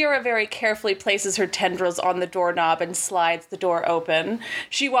 Vera very carefully places her tendrils on the doorknob and slides the door open.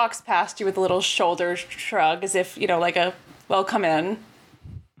 She walks past you with a little shoulder shrug as if, like a, well, come in.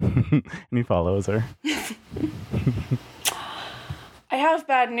 And he follows her. I have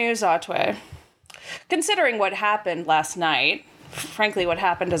bad news, Otway. Considering what happened last night, frankly what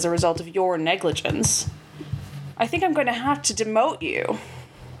happened as a result of your negligence, I think I'm going to have to demote you.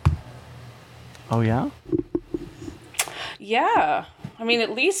 Oh, yeah? Yeah. I mean,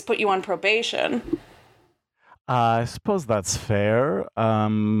 at least put you on probation. I suppose that's fair. I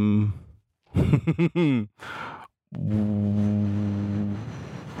mean,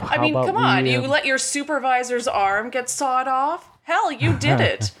 come on. You let your supervisor's arm get sawed off? Hell, you did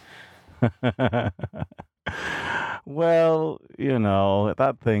it. Well,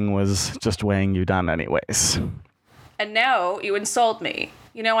 that thing was just weighing you down anyways. And now you insult me.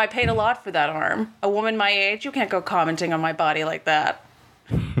 I paid a lot for that arm. A woman my age, you can't go commenting on my body like that.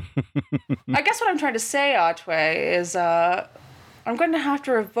 I guess what I'm trying to say, Otway, is I'm going to have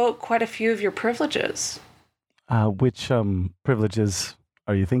to revoke quite a few of your privileges. Which privileges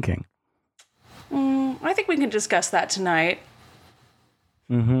are you thinking? I think we can discuss that tonight.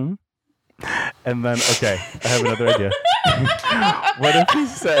 Mm-hmm. And then, okay, I have another idea. What if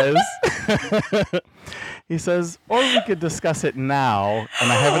he says, or we could discuss it now,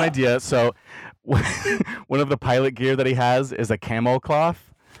 and I have an idea. So one of the pilot gear that he has is a camo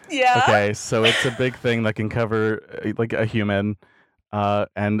cloth. Yeah. Okay, so it's a big thing that can cover like a human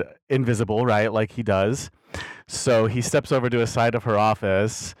and invisible, right? Like he does. So he steps over to a side of her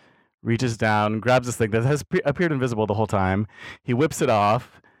office, reaches down, grabs this thing that has appeared invisible the whole time. He whips it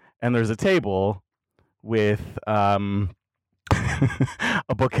off, and there's a table with a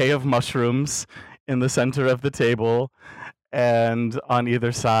bouquet of mushrooms in the center of the table. And on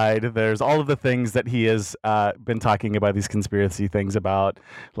either side, there's all of the things that he has been talking about, these conspiracy things about,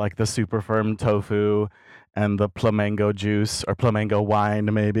 like the super firm tofu and the Flamengo juice, or Flamengo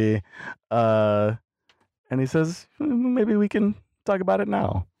wine, maybe. And he says, maybe we can talk about it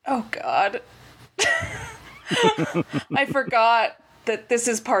now. Oh, God. I forgot that this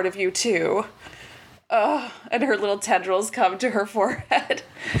is part of you, too. And her little tendrils come to her forehead.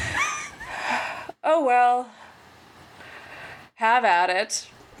 Oh, well. Have at it.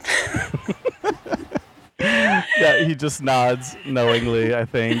 Yeah, he just nods knowingly, I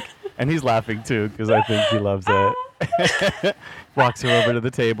think. And he's laughing, too, because I think he loves it. Walks her over to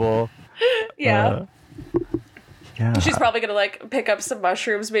the table. Yeah. Yeah. She's probably going to, pick up some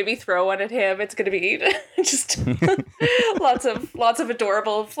mushrooms, maybe throw one at him. It's going to be just lots of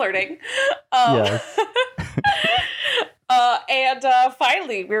adorable flirting. Yes. And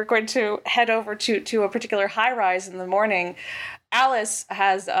finally, we're going to head over to a particular high-rise in the morning. Alice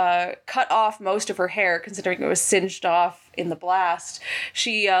has cut off most of her hair, considering it was singed off in the blast.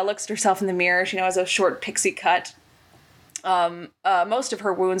 She looks at herself in the mirror. She now has a short pixie cut. Most of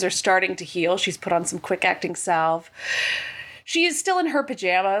her wounds are starting to heal. She's put on some quick-acting salve. She is still in her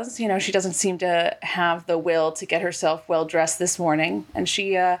pajamas. She doesn't seem to have the will to get herself well-dressed this morning. And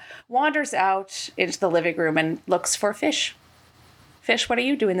she wanders out into the living room and looks for Fish. Fish, what are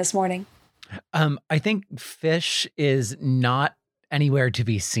you doing this morning? I think Fish is not anywhere to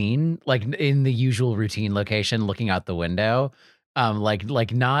be seen, like in the usual routine location, looking out the window.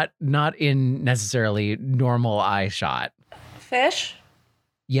 Like not in necessarily normal eye shot. Fish?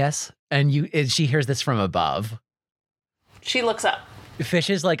 Yes. And she hears this from above. She looks up. Fish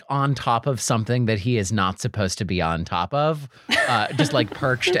is on top of something that he is not supposed to be on top of, just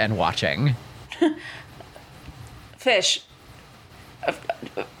perched and watching. Fish.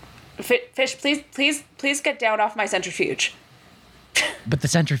 Fish, please get down off my centrifuge. But the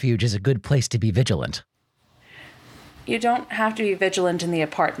centrifuge is a good place to be vigilant. You don't have to be vigilant in the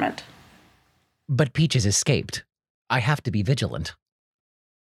apartment. But Peaches escaped. I have to be vigilant.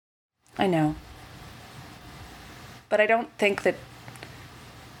 I know. But I don't think that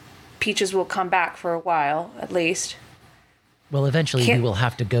Peaches will come back for a while, at least. Well, eventually we will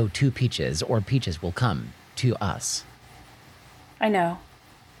have to go to Peaches, or Peaches will come to us. I know.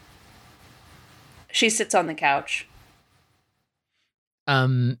 She sits on the couch.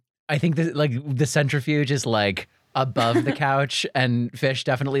 I think that like the centrifuge is like above the couch, and Fish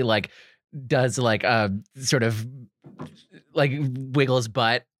definitely like does like a sort of like wiggles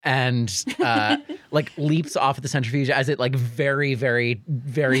butt and like leaps off of the centrifuge as it like very, very,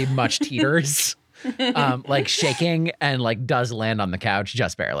 very much teeters, like shaking, and like does land on the couch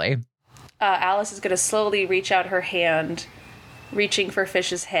just barely. Alice is going to slowly reach out her hand, reaching for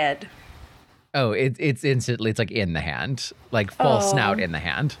Fish's head. Oh, it's instantly, it's like in the hand, like full snout in the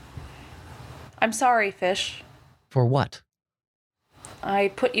hand. I'm sorry, Fish. For what?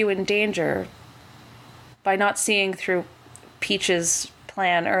 I put you in danger by not seeing through Peach's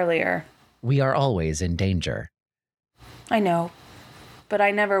plan earlier. We are always in danger. I know, but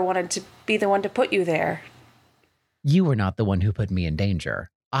I never wanted to be the one to put you there. You were not the one who put me in danger.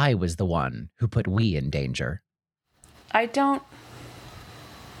 I was the one who put we in danger. I don't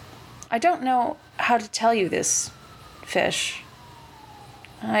know how to tell you this, Fish.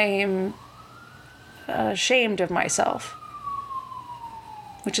 I am ashamed of myself,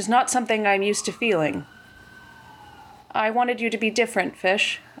 which is not something I'm used to feeling. I wanted you to be different,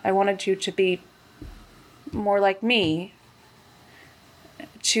 Fish. I wanted you to be more like me,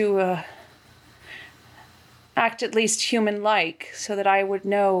 to act at least human-like, so that I would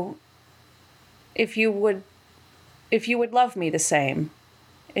know if you would love me the same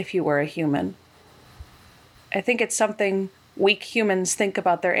if you were a human. I think it's something weak humans think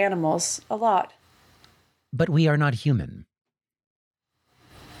about their animals a lot. But we are not human.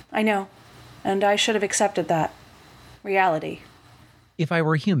 I know, and I should have accepted that reality. If I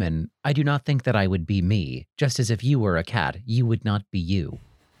were human, I do not think that I would be me, just as if you were a cat, you would not be you.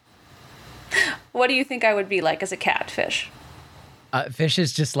 What do you think I would be like as a cat, Fish? Fish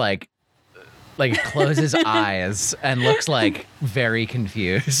is just like closes eyes and looks like very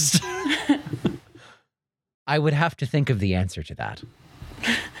confused. I would have to think of the answer to that.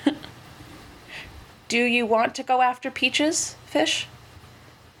 Do you want to go after Peaches, Fish?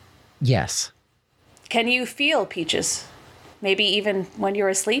 Yes. Can you feel Peaches? Maybe even when you're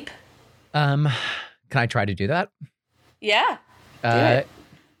asleep? Can I try to do that? Yeah. Do it.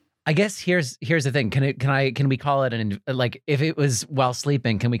 I guess here's the thing. Can we call it like if it was while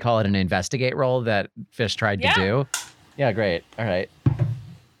sleeping, can we call it an investigate roll that Fish tried to do? Yeah, great. All right.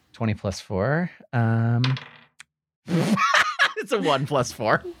 20 plus 4. It's a 1 plus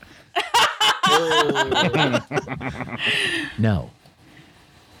 4. No.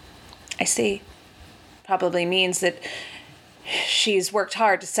 I see. Probably means that she's worked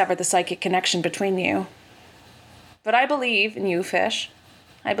hard to sever the psychic connection between you. But I believe in you, Fish.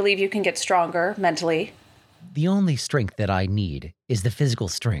 I believe you can get stronger mentally. The only strength that I need is the physical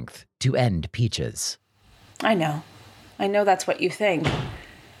strength to end Peaches. I know. I know that's what you think.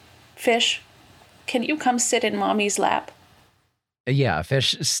 Fish, can you come sit in Mommy's lap? Yeah,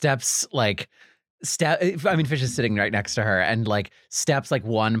 Fish steps like... Fish is sitting right next to her and like steps like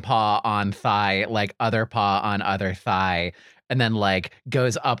one paw on thigh, like other paw on other thigh, and then like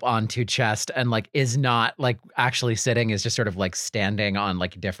goes up onto chest and like is not like actually sitting, is just sort of like standing on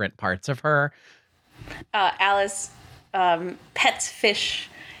like different parts of her. Alice pets Fish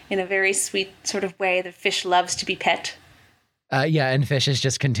in a very sweet sort of way that Fish loves to be pet. Yeah, and Fish is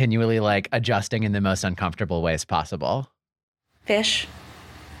just continually like adjusting in the most uncomfortable ways possible. Fish?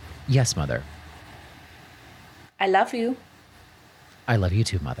 Yes, Mother. I love you. I love you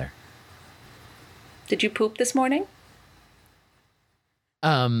too, Mother. Did you poop this morning?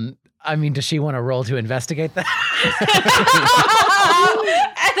 I mean, does she want to roll to investigate that?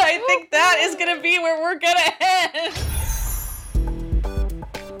 And I think that is going to be where we're going to end.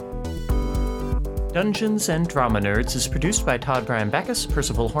 Dungeons and Drama Nerds is produced by Todd Brian Backus,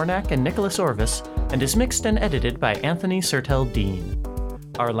 Percival Hornack, and Nicholas Orvis, and is mixed and edited by Anthony Sertel Dean.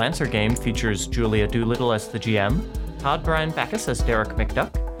 Our Lancer game features Julia Doolittle as the GM, Todd Brian Backus as Derek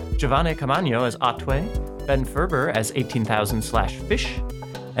McDuck, Giovanni Camagno as Otway, Ben Ferber as 18,000/Fish,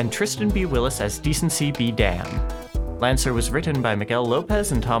 and Tristan B. Willis as Decency B. Dam. Lancer was written by Miguel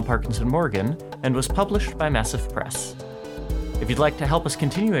Lopez and Tom Parkinson Morgan, and was published by Massive Press. If you'd like to help us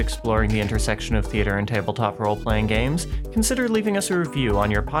continue exploring the intersection of theater and tabletop role-playing games, consider leaving us a review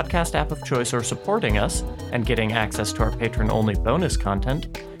on your podcast app of choice or supporting us and getting access to our patron-only bonus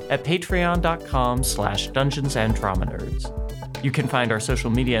content at patreon.com/dungeonsanddramanerds. You can find our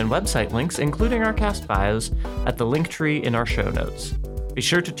social media and website links, including our cast bios, at the link tree in our show notes. Be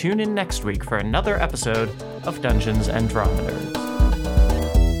sure to tune in next week for another episode of Dungeons and Drama Nerds.